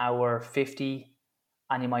like an hour 50,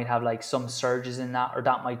 and you might have like some surges in that, or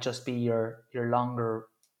that might just be your longer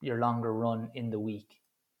run in the week.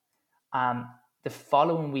 The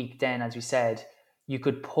following week then, as we said, you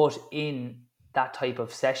could put in that type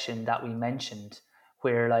of session that we mentioned,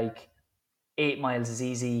 where like 8 miles is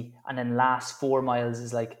easy, and then last 4 miles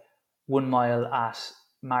is like 1 mile at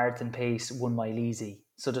marathon pace, 1 mile easy.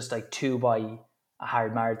 So just like 2 by a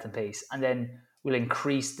hard marathon pace. And then we'll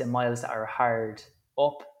increase the miles that are hard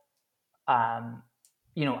up,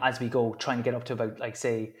 as we go, trying to get up to about, like,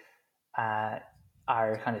 say,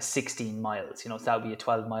 our kind of 16 miles. So that would be a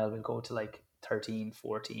 12 mile. We'll go to like 13,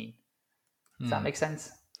 14. Does that make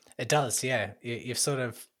sense? It does, yeah. You've sort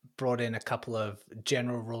of brought in a couple of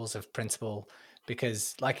general rules of principle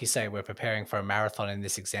because, like you say, we're preparing for a marathon in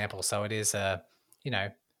this example. So it is an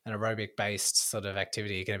aerobic based sort of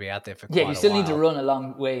activity. You're going to be out there for quite a while. Yeah, you still need to run a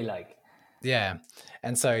long way, like. Yeah.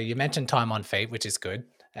 And so you mentioned time on feet, which is good.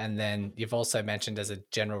 And then you've also mentioned, as a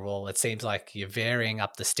general rule, it seems like you're varying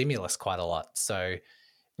up the stimulus quite a lot. So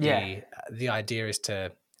the idea is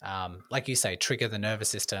to, like you say, trigger the nervous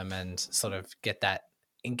system and sort of get that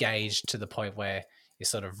engaged to the point where you're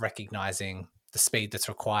sort of recognizing the speed that's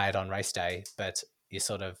required on race day, but you're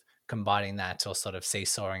sort of combining that or sort of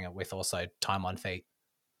seesawing it with also time on feet.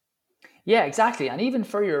 Yeah, exactly. And even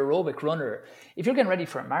for your aerobic runner, if you're getting ready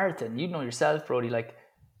for a marathon, you know yourself, Brody, like,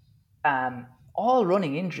 all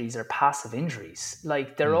running injuries are passive injuries.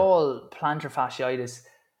 Like, they're all plantar fasciitis,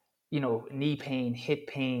 knee pain, hip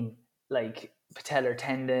pain, like patellar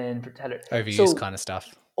tendon, overuse kind of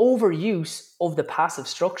stuff. Overuse of the passive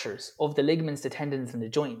structures of the ligaments, the tendons, and the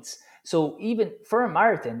joints. So even for a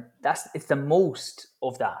marathon, it's the most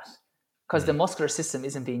of that, because the muscular system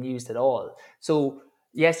isn't being used at all. So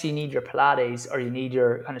yes, you need your Pilates or you need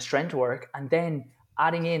your kind of strength work, and then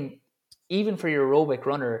adding in, even for your aerobic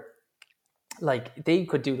runner, like, they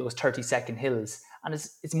could do those 30-second hills, and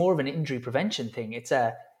it's more of an injury prevention thing. It's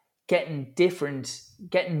getting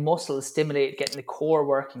muscles stimulated, getting the core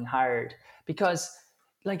working hard, because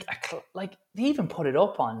like they even put it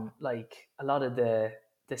up on like a lot of the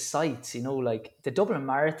sites, like the Dublin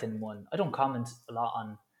Marathon one. I don't comment a lot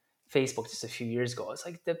on Facebook just a few years ago. It's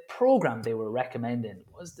like the program they were recommending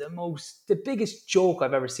was the biggest joke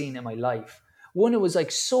I've ever seen in my life. One, it was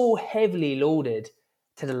like so heavily loaded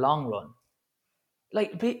to the long run.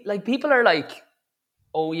 Like people are like,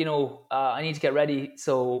 oh, I need to get ready,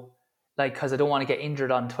 so like, because I don't want to get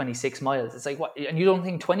injured on 26 miles. It's like, what? And you don't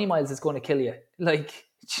think 20 miles is going to kill you? Like,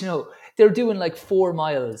 they're doing like 4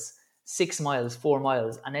 miles, 6 miles, 4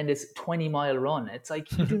 miles, and then this 20-mile run. It's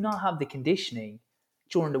like, you do not have the conditioning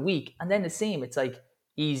during the week. And then the same, it's like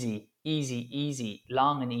easy, easy, easy,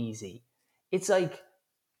 long and easy. It's like,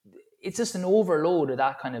 it's just an overload of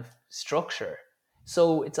that kind of structure.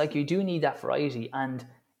 So it's like, you do need that variety. And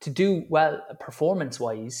to do well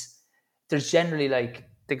performance-wise, there's generally, like,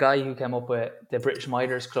 the guy who came up with the British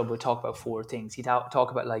Milers Club would talk about 4 things. He'd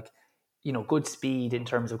talk about, like, good speed in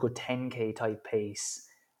terms of good 10K type pace.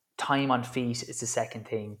 Time on feet is the second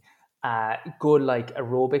thing. Good, like,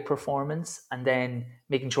 aerobic performance, and then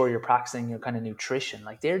making sure you're practicing your kind of nutrition.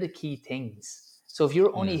 Like, they're the key things. So if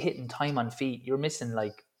you're only hitting time on feet, you're missing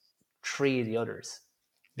like 3 of the others.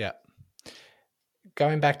 Yeah.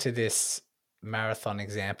 Going back to this marathon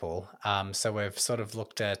example, so we've sort of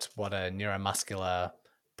looked at what a neuromuscular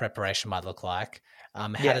preparation might look like. How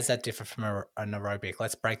does that differ from an aerobic?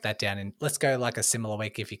 Let's break that down, and let's go like a similar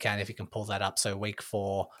week if you can pull that up. So week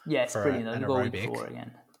 4 for brilliant. an I'll aerobic. Go week 4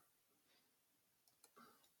 again.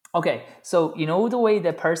 Okay, so the way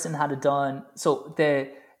the person had it done. So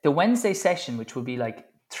the Wednesday session, which would be like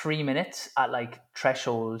 3 minutes at like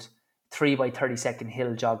threshold, 3 by 30-second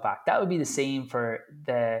hill jog back. That would be the same for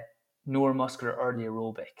the neuromuscular or the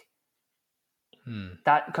aerobic.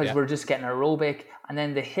 That, because we're just getting aerobic, and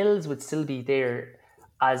then the hills would still be there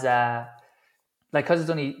as because it's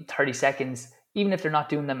only 30 seconds, even if they're not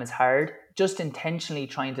doing them as hard, just intentionally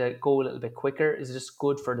trying to go a little bit quicker is just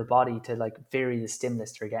good for the body to like vary the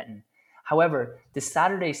stimulus they're getting. However, the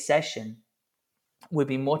Saturday session would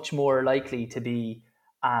be much more likely to be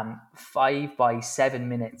 5 by 7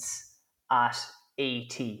 minutes at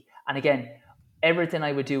AT. And again, everything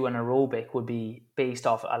I would do on aerobic would be based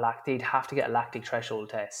off they'd have to get a lactic threshold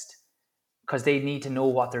test, because they need to know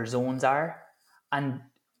what their zones are, and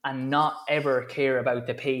not ever care about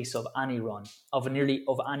the pace of any run, of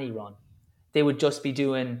any run. They would just be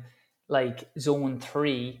doing like zone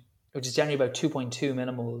 3, which is generally about 2.2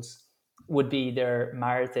 millimoles, would be their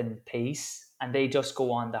marathon pace, and they just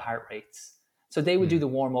go on the heart rates. So they would do the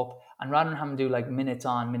warm up, and rather than having to do like minutes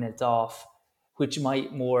on, minutes off, which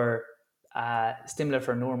might more similar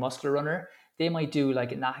for a neuromuscular runner, they might do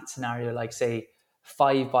like in that scenario, like say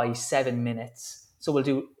 5 by 7 minutes. So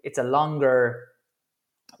it's a longer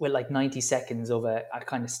with like 90 seconds of a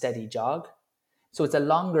kind of steady jog. So it's a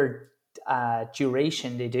longer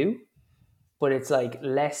duration they do, but it's like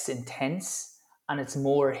less intense and it's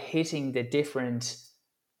more hitting the different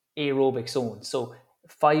aerobic zones. So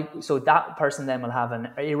that person then will have an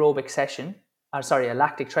aerobic session, a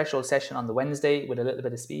lactic threshold session on the Wednesday with a little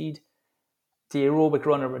bit of speed. The aerobic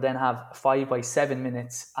runner would then have 5 by 7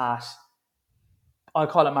 minutes at, I'll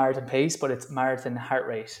call it marathon pace, but it's marathon heart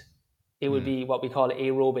rate. It would be what we call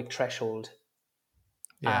aerobic threshold.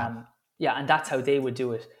 Yeah. Yeah, and that's how they would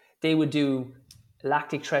do it. They would do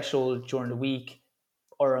lactic threshold during the week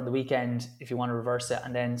or on the weekend if you want to reverse it,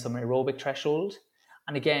 and then some aerobic threshold.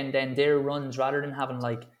 And again, then their runs, rather than having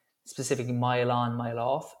like specific mile on, mile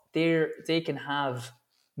off, they can have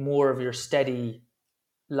more of your steady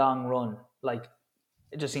long run, like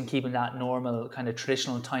just in keeping that normal kind of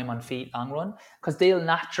traditional time on feet long run, because they'll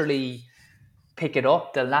naturally pick it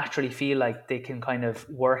up. They'll naturally feel like they can kind of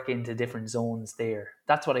work into different zones there.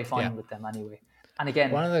 That's what I Yeah. find with them anyway. And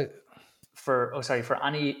again, One of the for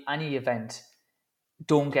any event,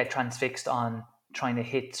 don't get transfixed on trying to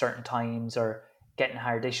hit certain times or getting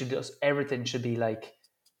hard. They should just, everything should be like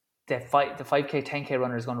the 5K 10K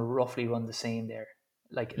runner is going to roughly run the same there,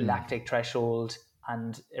 like lactic threshold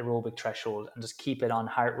and aerobic threshold, and just keep it on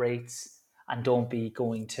heart rates, and don't be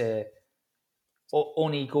going to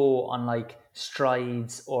only go on like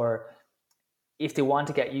strides, or if they want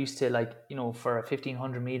to get used to, like, for a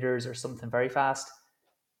 1500 meters or something very fast,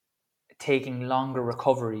 taking longer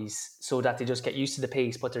recoveries so that they just get used to the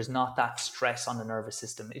pace, but there's not that stress on the nervous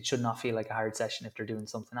system. It should not feel like a hard session if they're doing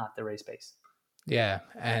something at the race pace. Yeah,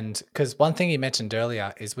 and because one thing you mentioned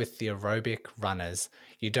earlier is with the aerobic runners,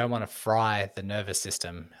 you don't want to fry the nervous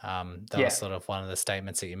system. That was sort of one of the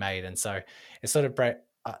statements that you made, and so it sort of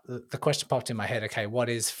the question popped in my head. Okay, what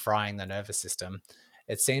is frying the nervous system?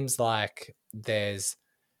 It seems like there's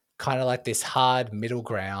kind of like this hard middle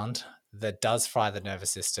ground that does fry the nervous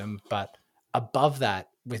system, but above that,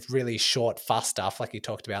 with really short, fast stuff, like you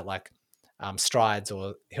talked about, like strides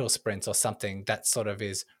or hill sprints or something that sort of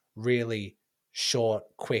is really short,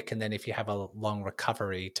 quick, and then if you have a long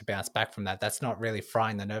recovery to bounce back from that, that's not really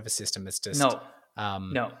frying the nervous system. It's just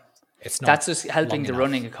No, it's that's not just helping long the enough.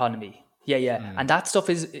 running economy. Yeah. And that stuff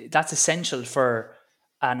that's essential for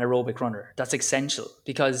an aerobic runner. That's essential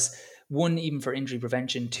because, one, even for injury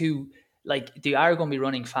prevention, two, like, they are going to be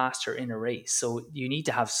running faster in a race, so you need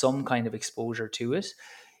to have some kind of exposure to it.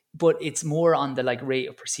 But it's more on the like rate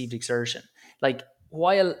of perceived exertion. Like,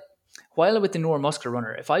 while with the neuromuscular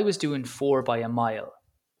runner, if I was doing 4 by a mile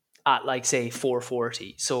at like say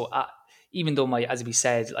 440, so even though my, as we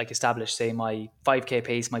said, like established, say my 5K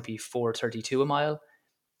pace might be 432 a mile,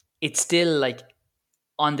 it's still like,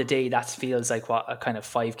 on the day, that feels like what a kind of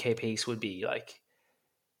 5K pace would be like.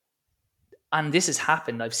 And this has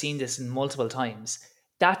happened. I've seen this multiple times.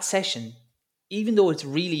 That session, even though it's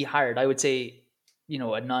really hard, I would say,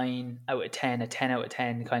 a 9 out of 10, a 10 out of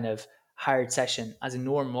 10 kind of hard session as a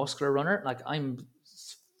neuromuscular runner, like, I'm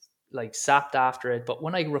like sapped after it. But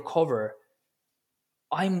when I recover,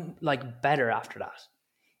 I'm like better after that.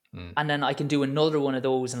 And then I can do another one of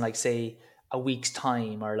those in like say a week's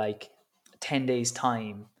time or like 10 days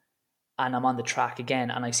time, and I'm on the track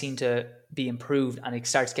again, and I seem to be improved, and it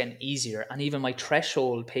starts getting easier, and even my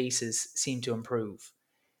threshold paces seem to improve.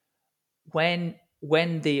 When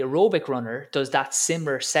the aerobic runner does that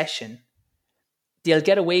similar session, they'll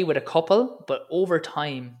get away with a couple, but over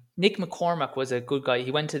time, Nick McCormack was a good guy.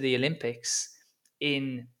 He went to the Olympics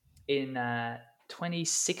in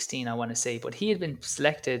 2016, I want to say, but he had been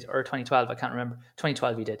selected, or 2012, I can't remember.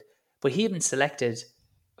 2012 he did, but he had been selected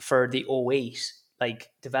for the '08 like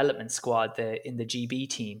development squad, in the GB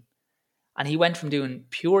team, and he went from doing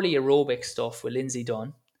purely aerobic stuff with Lindsay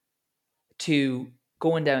Dunn to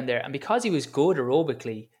going down there, and because he was good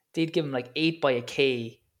aerobically, they'd give him like 8 by a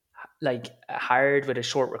K, like hard with a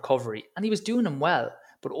short recovery, and he was doing them well.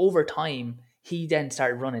 But over time, he then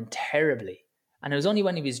started running terribly, and it was only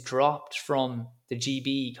when he was dropped from the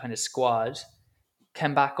GB kind of squad,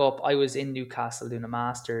 came back up. I was in Newcastle doing a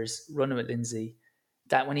masters, running with Lindsay,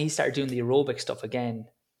 that when he started doing the aerobic stuff again,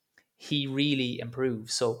 he really improved.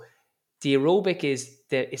 So the aerobic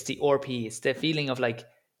it's the RP. It's the feeling of like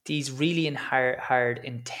these really hard,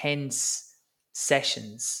 intense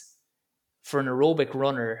sessions for an aerobic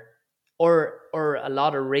runner, or a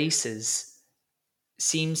lot of races,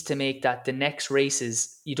 seems to make that the next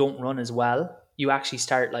races you don't run as well. You actually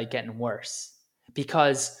start like getting worse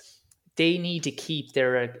because they need to keep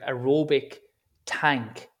their aerobic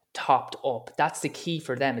tank topped up. That's the key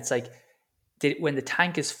for them. It's like when the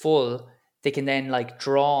tank is full, they can then like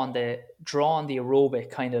draw on the aerobic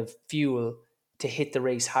kind of fuel to hit the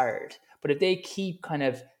race hard. But if they keep kind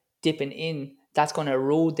of dipping in, that's going to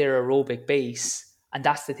erode their aerobic base, and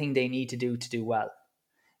that's the thing they need to do well.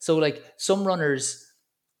 So like some runners,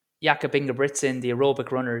 Jakob Ingebrigtsen, the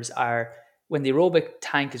aerobic runners are when the aerobic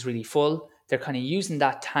tank is really full, they're kind of using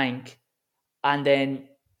that tank, and then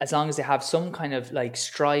as long as they have some kind of like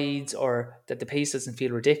strides or that the pace doesn't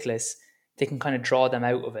feel ridiculous, they can kind of draw them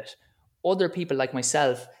out of it. Other people like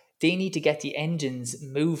myself, they need to get the engines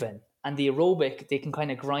moving, and the aerobic they can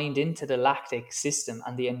kind of grind into the lactic system,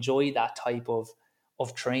 and they enjoy that type of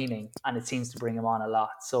training, and it seems to bring them on a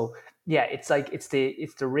lot. So yeah, it's like it's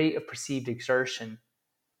the rate of perceived exertion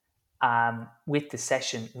with the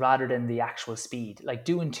session rather than the actual speed. Like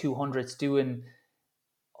doing 200s, doing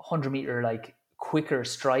 100-meter like quicker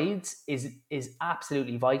strides is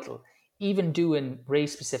absolutely vital. Even doing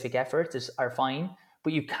race specific efforts are fine,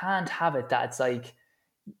 but you can't have it that it's like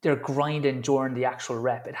they're grinding during the actual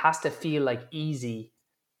rep. It has to feel like easy,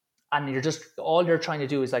 and you're just all you're trying to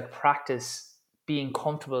do is like practice being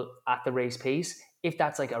comfortable at the race pace. If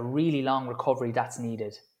that's like a really long recovery that's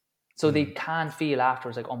needed, so they can feel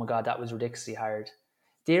afterwards like, oh my god, that was ridiculously hard.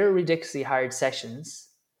 Their ridiculously hard sessions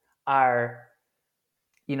are,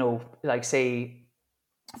 like say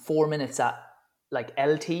 4 minutes at like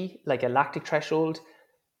LT, like a lactic threshold,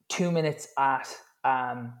 2 minutes at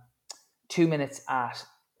 2 minutes at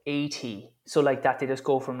AT. So like that, they just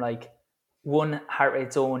go from like one heart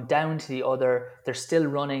rate zone down to the other. They're still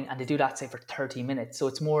running, and they do that say for 30 minutes. So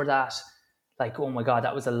it's more that like, oh my god,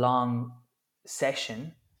 that was a long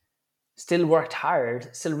session. Still worked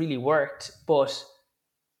hard, still really worked, but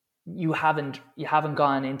you haven't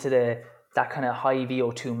gone into that kind of high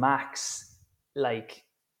VO2 max, like,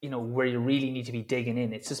 where you really need to be digging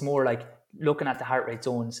in. It's just more like looking at the heart rate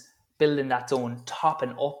zones, building that zone,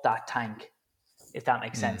 topping up that tank, if that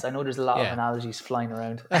makes sense. I know there's a lot of analogies flying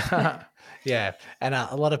around. Yeah, and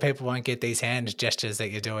a lot of people won't get these hand gestures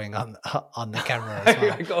that you're doing on the camera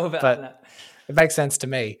as well. But it makes sense to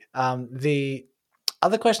me. The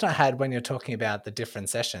other question I had when you're talking about the different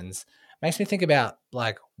sessions makes me think about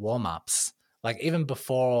like warm-ups. Like even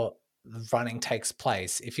before running takes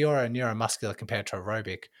place, if you're a neuromuscular compared to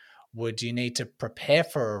aerobic, would you need to prepare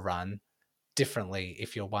for a run differently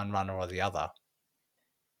if you're one runner or the other?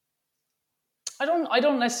 I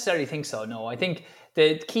don't necessarily think so. No, I think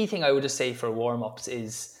the key thing I would just say for warm-ups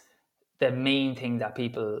is the main thing that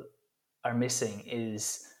people are missing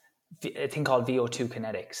is a thing called VO2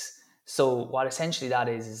 kinetics. So what essentially that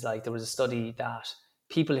is like there was a study that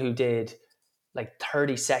people who did like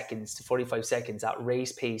 30 seconds to 45 seconds at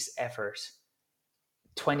race pace effort,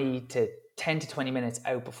 20 to 10 to 20 minutes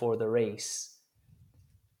out before the race,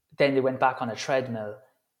 then they went back on a treadmill.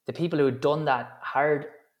 The people who had done that hard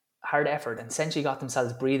effort and essentially got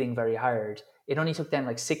themselves breathing very hard, it only took them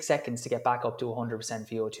like 6 seconds to get back up to 100%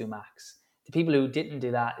 VO2 max. The people who didn't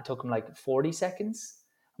do that, it took them like 40 seconds.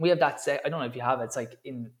 We have that, I don't know if you have it, it's like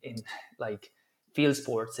in like field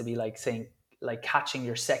sports, it'd be like saying, like catching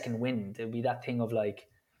your second wind. It'd be that thing of like,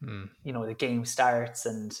 the game starts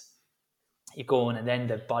and you go on and then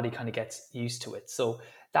the body kind of gets used to it. So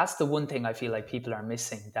that's the one thing I feel like people are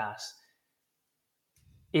missing, that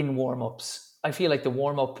in warm-ups, I feel like the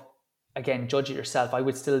warm-up, again, judge it yourself. I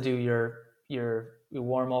would still do your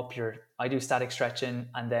warm-up, I do static stretching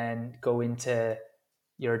and then go into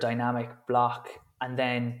your dynamic block, and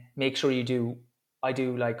then make sure I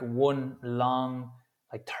do like one long,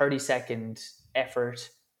 like 30-second effort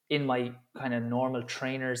in my kind of normal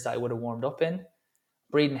trainers that I would have warmed up in,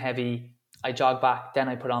 breathing heavy. I jog back, then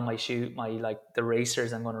I put on my shoe, the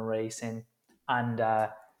racers I'm going to race in, and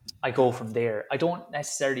I go from there. I don't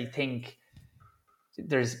necessarily think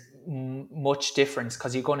there's much difference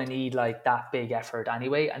because you're going to need like that big effort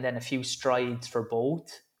anyway, and then a few strides for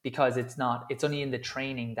both, because it's only in the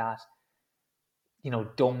training that,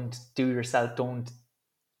 don't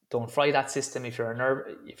fry that system. If you're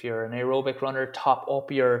an aerobic runner, top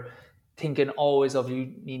up. You're thinking always of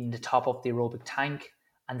you needing to top up the aerobic tank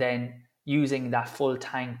and then using that full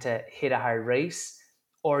tank to hit a hard race,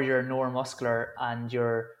 or you're neuromuscular and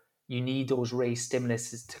you need those race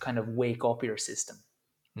stimuluses to kind of wake up your system.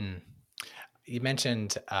 You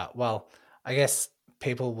mentioned, I guess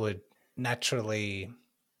people would naturally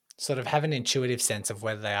sort of have an intuitive sense of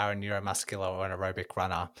whether they are a neuromuscular or an aerobic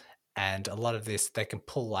runner. And a lot of this, they can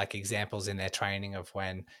pull like examples in their training of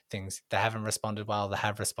when things they haven't responded well, they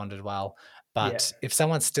have responded well. Yeah. But if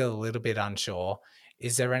someone's still a little bit unsure,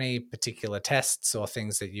 is there any particular tests or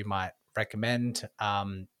things that you might recommend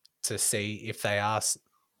to see if they are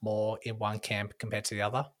more in one camp compared to the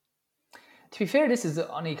other? To be fair, this is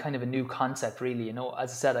only kind of a new concept, really.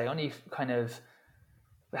 As I said, I only kind of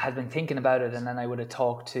had been thinking about it, and then I would have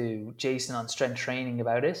talked to Jason on strength training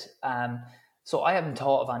about it. So I haven't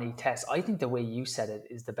thought of any tests. I think the way you said it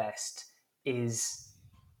is the best. Is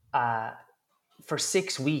for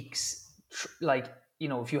 6 weeks,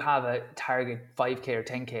 if you have a target 5K or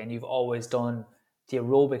 10K and you've always done the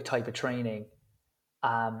aerobic type of training,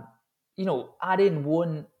 add in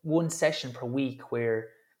one session per week where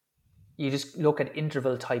you just look at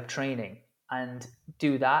interval type training and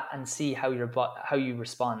do that and see how you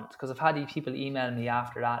respond. Because I've had people email me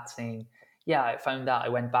after that saying, yeah, I found that I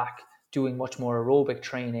went back doing much more aerobic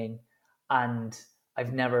training and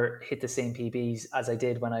I've never hit the same PBs as I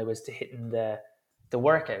did when I was hitting the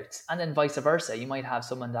workouts. And then vice versa. You might have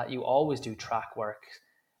someone that you always do track work,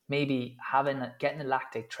 maybe getting a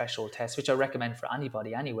lactate threshold test, which I recommend for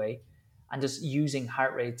anybody anyway, and just using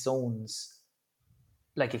heart rate zones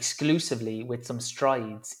like exclusively with some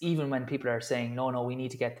strides, even when people are saying, no, we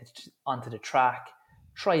need to get onto the track.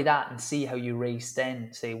 Try that and see how you race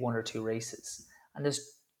then, say 1 or 2 races, and just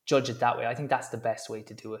judge it that way. I think that's the best way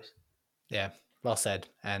to do it. Yeah, well said.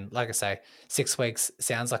 And like I say, 6 weeks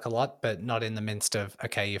sounds like a lot, but not in the midst of,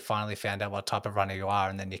 okay, you finally found out what type of runner you are,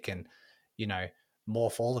 and then you can,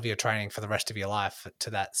 morph all of your training for the rest of your life to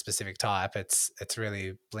that specific type. It's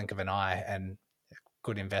really blink of an eye and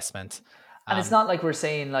good investment. And it's not like we're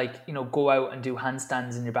saying go out and do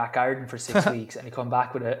handstands in your back garden for 6 weeks and you come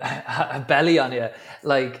back with a belly on you.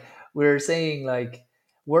 Like we're saying,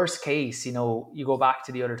 worst case, you go back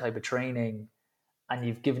to the other type of training and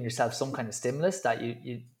you've given yourself some kind of stimulus that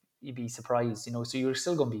you'd be surprised, so you're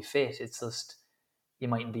still going to be fit. It's just, you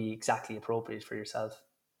mightn't be exactly appropriate for yourself.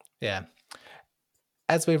 Yeah.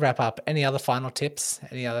 As we wrap up, any other final tips?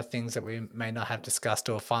 Any other things that we may not have discussed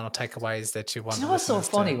or final takeaways that you want? You know what's so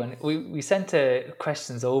funny when we sent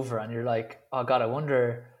questions over and you're like, oh God, I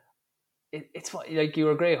wonder. It's like you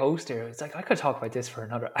were a great host here. It's like I could talk about this for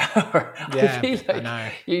another hour. Yeah, I feel like,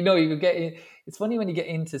 I know. You could get in. It's funny when you get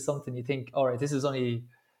into something, you think, all right, this is only.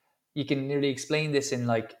 You can nearly explain this in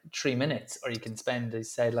 3 minutes, or you can spend, they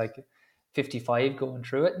said, 55 going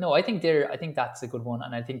through it. No, I think that's a good one,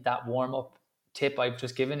 and I think that warm up tip I've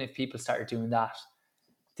just given, if people started doing that,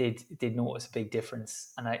 they'd notice a big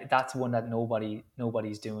difference. And that's one that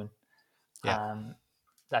nobody's doing. Yeah.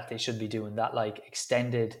 That they should be doing, that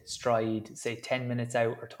extended stride, say 10 minutes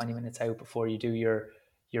out or 20 minutes out before you do your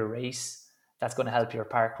race. That's going to help your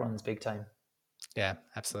park runs big time. Yeah,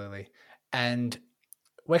 absolutely. And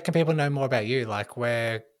where can people know more about you?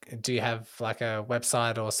 Where do you have a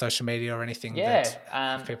website or social media or anything? Yeah,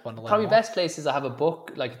 that people want to learn probably more? Best place is I have a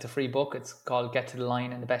book, it's a free book. It's called Get to the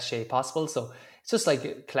Line in the Best Shape Possible. So it's just a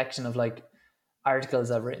collection of articles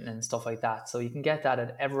I've written and stuff like that. So you can get that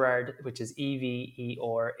at Everard, which is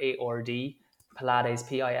EVERARD, Pilates,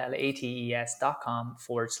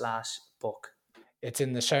 PILATES.com/book. It's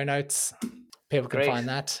in the show notes. People can find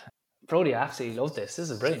that. Brody, I absolutely love this. This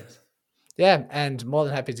is brilliant. Yeah, and more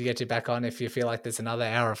than happy to get you back on if you feel like there's another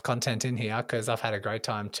hour of content in here, because I've had a great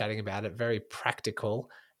time chatting about it. Very practical.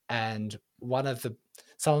 And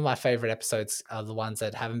some of my favorite episodes are the ones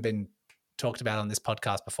that haven't been talked about on this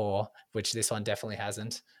podcast before, which this one definitely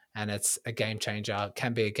hasn't. And it's a game changer,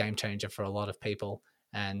 can be a game changer for a lot of people,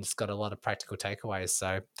 and it's got a lot of practical takeaways.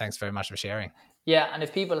 So thanks very much for sharing. Yeah, and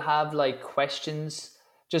if people have questions,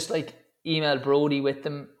 just email Brody with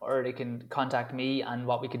them, or they can contact me. And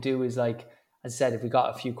what we could do is, as I said, if we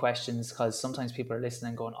got a few questions, because sometimes people are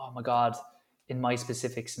listening going, oh my God, in my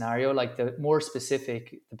specific scenario, the more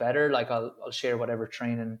specific, the better. I'll share whatever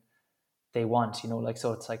training they want,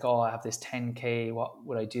 so it's oh, I have this 10K, what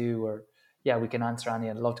would I do? Or yeah, we can answer any.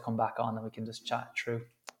 I'd love to come back on and we can just chat through.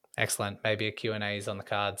 Excellent. Maybe a Q&A is on the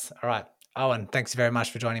cards. All right. Owen, thanks very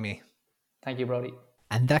much for joining me. Thank you, Brody.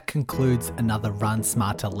 And that concludes another Run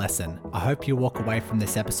Smarter lesson. I hope you walk away from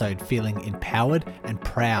this episode feeling empowered and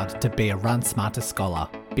proud to be a Run Smarter scholar.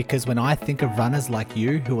 Because when I think of runners like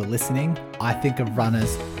you who are listening, I think of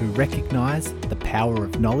runners who recognize the power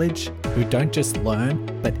of knowledge, who don't just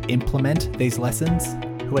learn, but implement these lessons,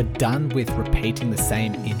 who are done with repeating the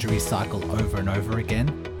same injury cycle over and over again,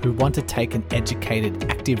 who want to take an educated,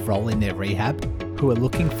 active role in their rehab, who are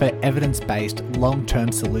looking for evidence-based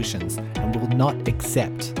long-term solutions and will not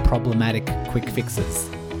accept problematic quick fixes.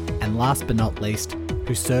 And last but not least,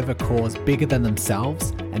 who serve a cause bigger than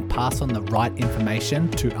themselves and pass on the right information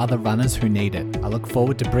to other runners who need it. I look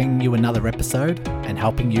forward to bringing you another episode and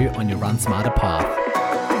helping you on your Run Smarter path.